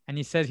 And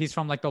he said, he's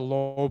from like the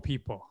low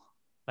people,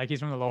 like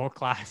he's from the lower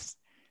class.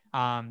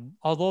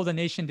 Although the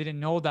nation didn't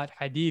know that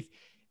hadith,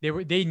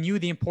 they knew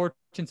the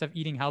importance of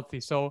eating healthy.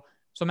 So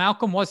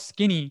Malcolm was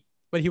skinny,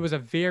 but he was a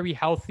very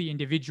healthy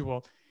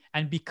individual.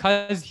 And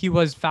because he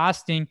was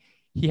fasting,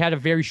 he had a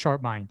very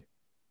sharp mind.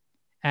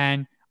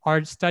 And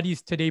our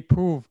studies today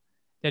prove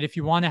that if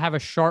you want to have a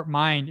sharp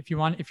mind, if you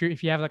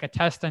have like a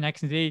test the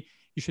next day,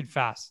 you should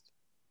fast.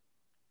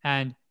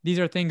 And these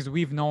are things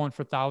we've known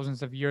for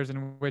thousands of years,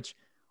 in which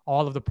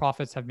all of the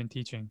prophets have been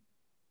teaching.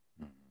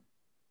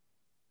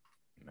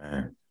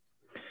 Man.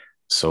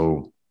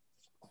 So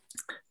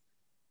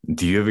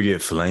do you ever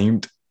get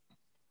flamed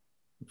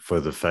for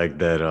the fact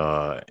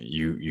that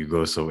you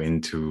go so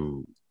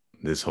into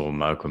this whole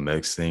Malcolm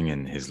X thing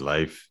and his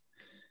life?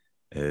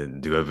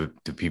 Do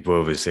people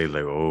ever say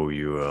like, oh,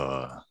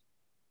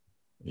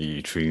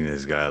 you treating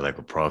this guy like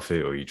a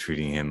prophet, or you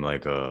treating him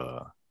like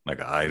an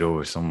idol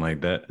or something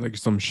like that? Like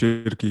some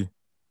shirky.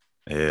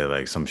 Yeah,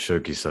 like some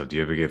shirky stuff. Do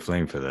you ever get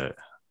flamed for that?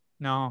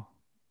 No,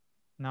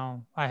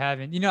 I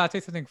haven't. I'll tell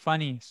you something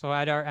funny. So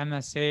at our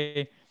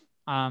MSA,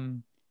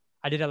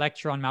 I did a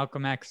lecture on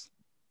Malcolm X,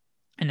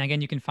 and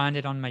again, you can find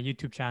it on my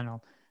YouTube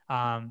channel.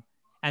 And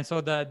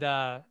so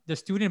the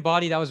student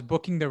body that was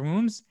booking the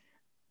rooms,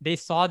 they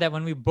saw that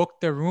when we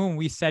booked the room,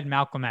 we said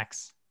Malcolm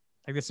X.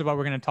 Like, this is what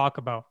we're going to talk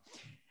about.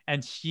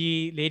 And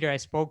I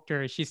spoke to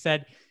her. She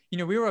said,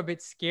 we were a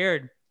bit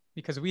scared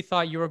because we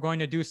thought you were going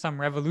to do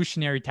some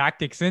revolutionary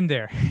tactics in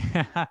there.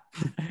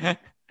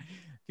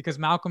 Because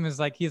Malcolm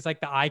is he's like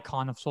the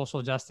icon of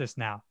social justice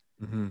now.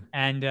 Mm-hmm.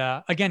 And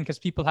again, because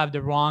people have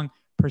the wrong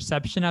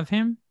perception of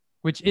him,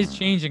 which is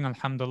changing,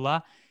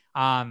 alhamdulillah.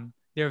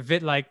 They're a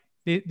bit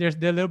they're a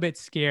little bit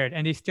scared,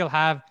 and they still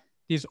have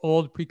these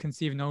old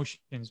preconceived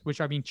notions,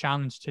 which are being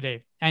challenged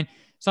today. And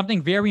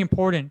something very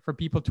important for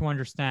people to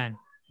understand,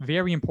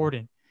 very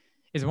important,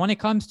 is when it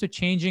comes to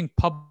changing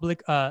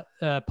public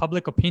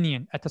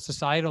opinion at the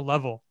societal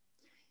level,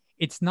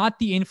 it's not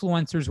the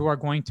influencers who are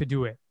going to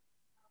do it.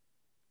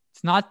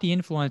 It's not the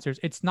influencers.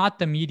 It's not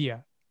the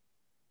media.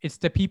 It's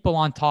the people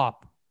on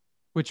top,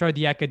 which are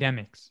the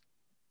academics.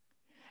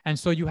 And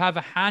so you have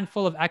a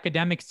handful of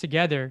academics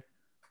together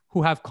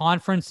who have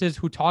conferences,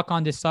 who talk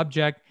on this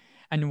subject.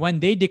 And when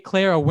they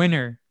declare a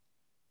winner,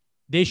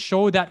 they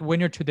show that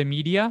winner to the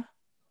media.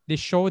 They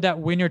show that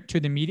winner to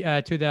the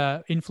media, to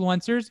the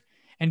influencers.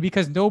 And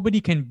because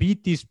nobody can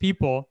beat these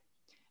people,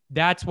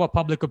 that's what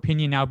public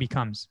opinion now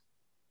becomes.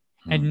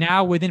 And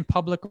now within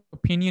public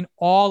opinion,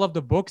 all of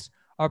the books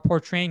are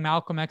portraying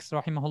Malcolm X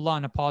rahimahullah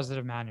in a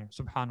positive manner,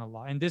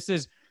 subhanallah. And this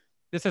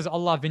is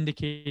Allah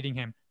vindicating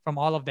him from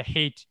all of the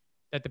hate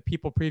that the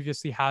people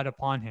previously had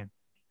upon him.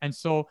 And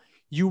so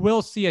you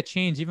will see a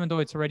change, even though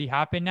it's already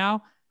happened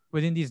now.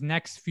 Within these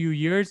next few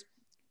years,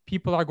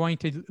 people are going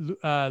to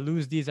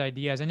lose these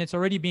ideas. And it's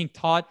already being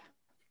taught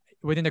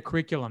within the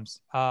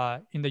curriculums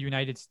in the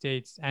United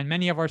States and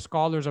many of our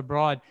scholars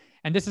abroad.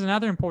 And this is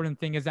another important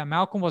thing, is that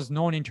Malcolm was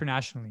known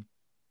internationally.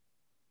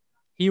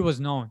 He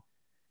was known.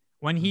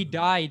 When he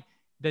died,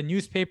 the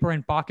newspaper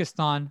in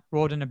Pakistan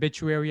wrote an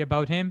obituary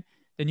about him.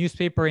 The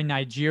newspaper in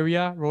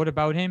Nigeria wrote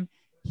about him.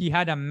 He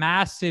had a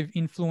massive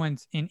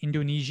influence in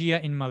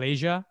Indonesia, in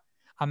Malaysia,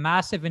 a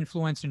massive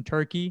influence in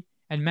Turkey,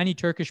 and many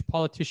Turkish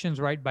politicians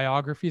write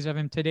biographies of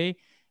him today.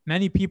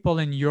 Many people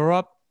in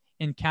Europe,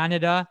 in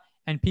Canada,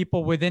 and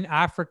people within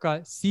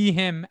Africa see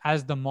him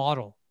as the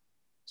model.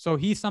 So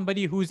he's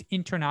somebody who's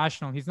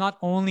international. He's not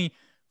only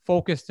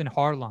focused in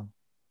Harlem.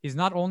 He's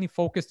not only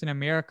focused in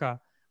America,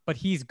 but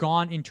he's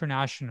gone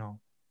international.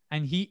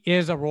 And he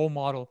is a role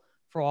model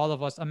for all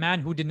of us, a man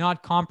who did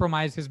not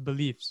compromise his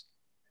beliefs,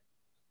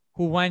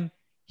 who when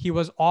he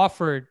was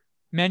offered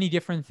many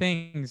different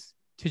things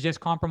to just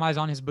compromise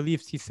on his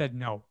beliefs, he said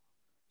no.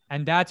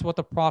 And that's what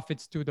the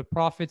prophets do. The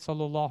Prophet,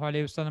 sallallahu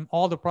alaihi wasallam,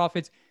 all the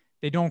prophets,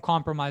 they don't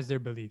compromise their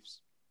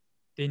beliefs.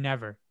 They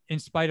never. In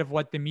spite of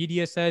what the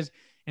media says,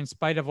 in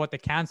spite of what the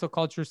cancel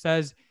culture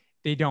says,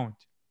 they don't.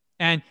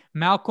 And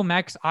Malcolm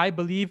X, I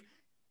believe,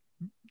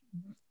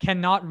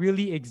 cannot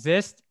really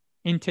exist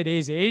in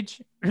today's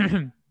age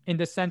in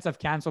the sense of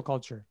cancel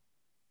culture,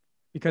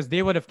 because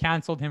they would have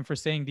canceled him for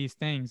saying these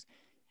things.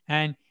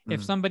 And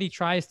if somebody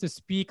tries to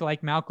speak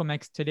like Malcolm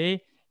X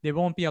today, they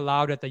won't be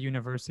allowed at the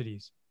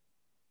universities,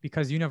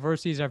 because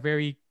universities are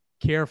very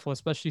careful,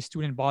 especially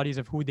student bodies,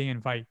 of who they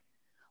invite.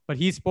 But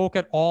he spoke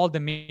at all the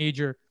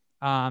major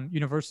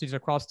universities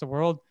across the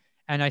world.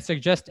 And I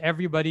suggest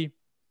everybody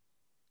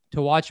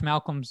to watch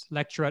Malcolm's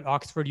lecture at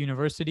Oxford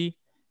University.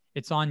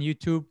 It's on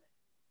YouTube.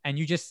 And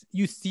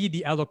you see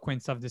the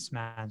eloquence of this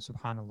man,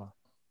 subhanAllah.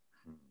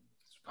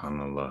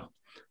 SubhanAllah.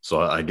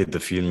 So I get the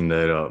feeling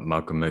that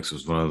Malcolm X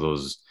was one of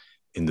those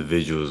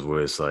individuals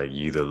where it's like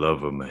you either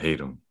love him or hate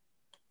him.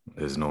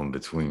 There's no in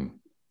between.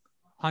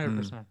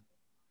 100%.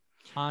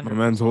 My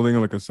man's holding it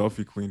like a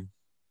selfie queen.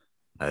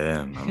 I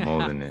am. I'm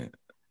holding it.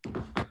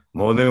 I'm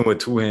holding it with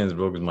two hands,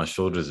 bro, because my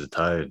shoulders are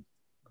tired.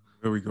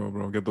 There we go,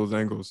 bro. Get those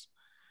angles.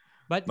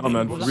 But no,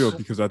 man, for real,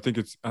 because I think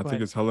it's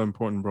hella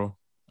important, bro.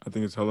 I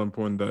think it's hella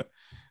important that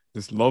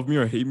this love me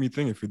or hate me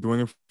thing, if you're doing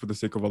it for the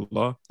sake of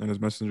Allah and His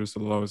Messenger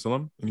sallallahu alaihi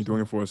wasallam, and you're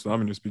doing it for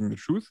Islam and you're speaking the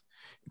truth,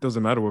 it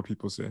doesn't matter what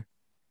people say.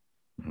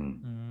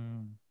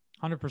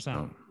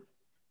 100%.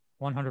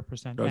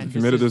 100%. Guys, if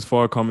you made it this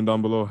far, comment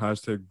down below,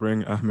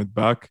 #bring Ahmed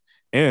back.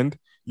 And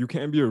you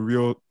can't be a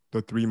real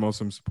The Three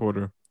Muslim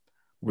supporter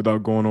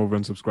without going over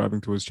and subscribing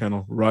to his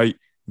channel right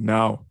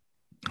now.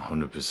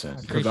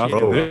 100%. Because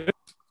after this,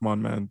 come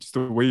on, man, just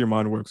the way your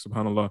mind works,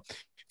 subhanAllah.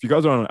 If you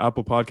guys are on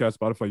Apple Podcast,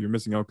 Spotify, you're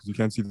missing out because you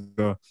can't see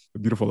the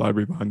beautiful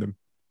library behind them.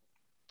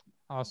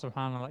 Oh,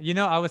 subhanAllah. You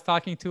know, I was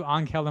talking to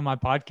Angel in my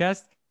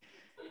podcast,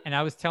 and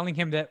I was telling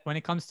him that when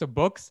it comes to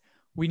books,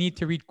 we need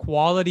to read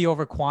quality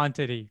over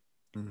quantity.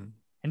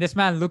 And this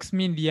man looks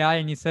me in the eye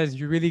and he says,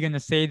 "You're really going to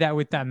say that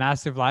with that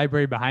massive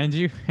library behind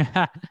you?"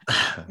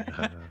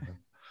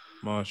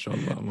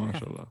 MashaAllah,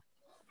 MashaAllah.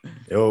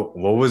 Yo,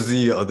 what was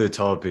the other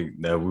topic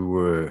that we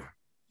were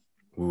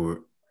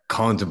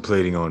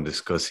contemplating on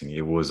discussing?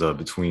 It was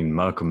between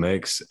Malcolm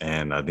X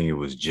and I think it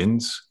was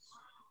jinns.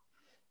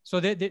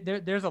 So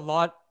there's a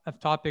lot of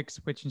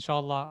topics which,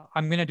 inshallah,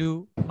 I'm going to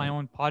do my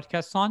own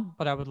podcast on,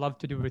 but I would love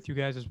to do with you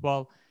guys as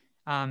well.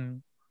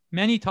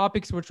 Many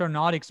topics which are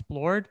not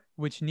explored,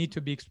 which need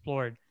to be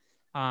explored.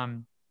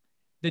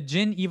 The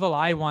jinn evil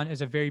eye one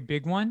is a very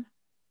big one,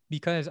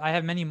 because I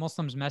have many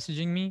Muslims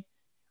messaging me.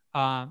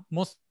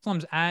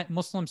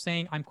 Muslims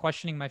saying, "I'm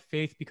questioning my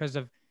faith because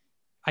of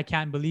I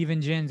can't believe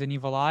in jinns and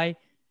evil eye."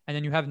 And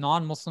then you have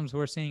non-Muslims who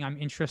are saying, "I'm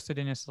interested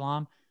in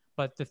Islam,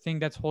 but the thing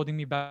that's holding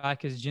me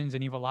back is jinns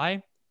and evil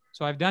eye."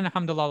 So I've done,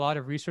 alhamdulillah, a lot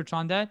of research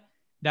on that.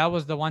 That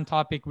was the one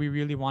topic we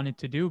really wanted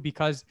to do,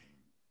 because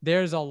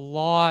there's a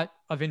lot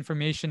of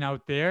information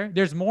out there.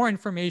 There's more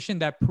information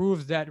that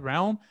proves that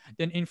realm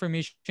than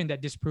information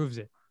that disproves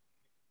it.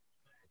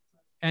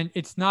 And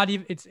it's not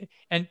even,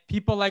 and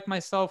people like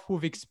myself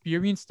who've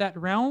experienced that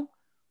realm,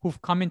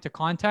 who've come into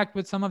contact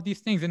with some of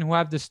these things and who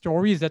have the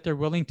stories that they're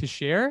willing to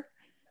share.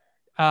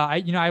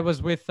 I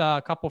was with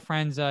a couple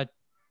friends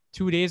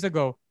 2 days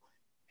ago,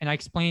 and I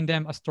explained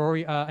them a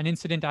story, an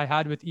incident I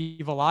had with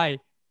Evil Eye,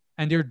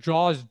 and their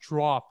jaws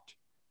dropped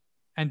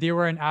and they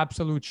were in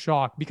absolute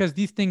shock because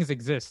these things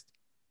exist.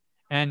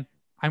 And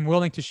I'm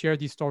willing to share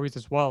these stories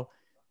as well.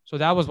 So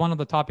that was one of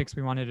the topics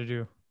we wanted to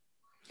do.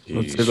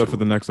 Let's save that for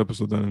the next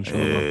episode then,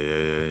 inshallah.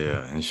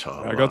 Yeah.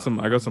 Inshallah. I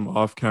got some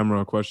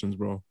off-camera questions,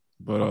 bro.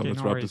 But Okay, let's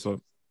no wrap worries. this up.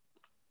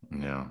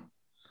 Yeah.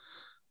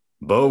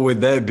 But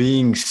with that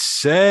being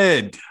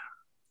said,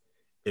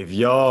 if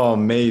y'all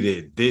made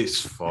it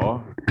this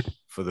far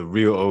for the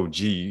real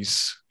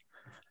OGs,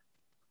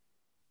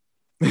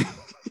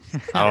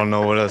 I don't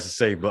know what else to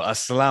say, but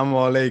assalamu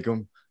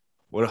alaikum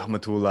wa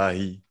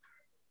rahmatullahi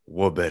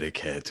wa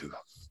barakatuh.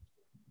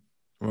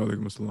 Wa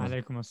alaikum assalam.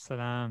 Alaikum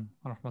assalam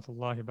wa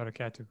rahmatullahi wa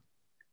barakatuh.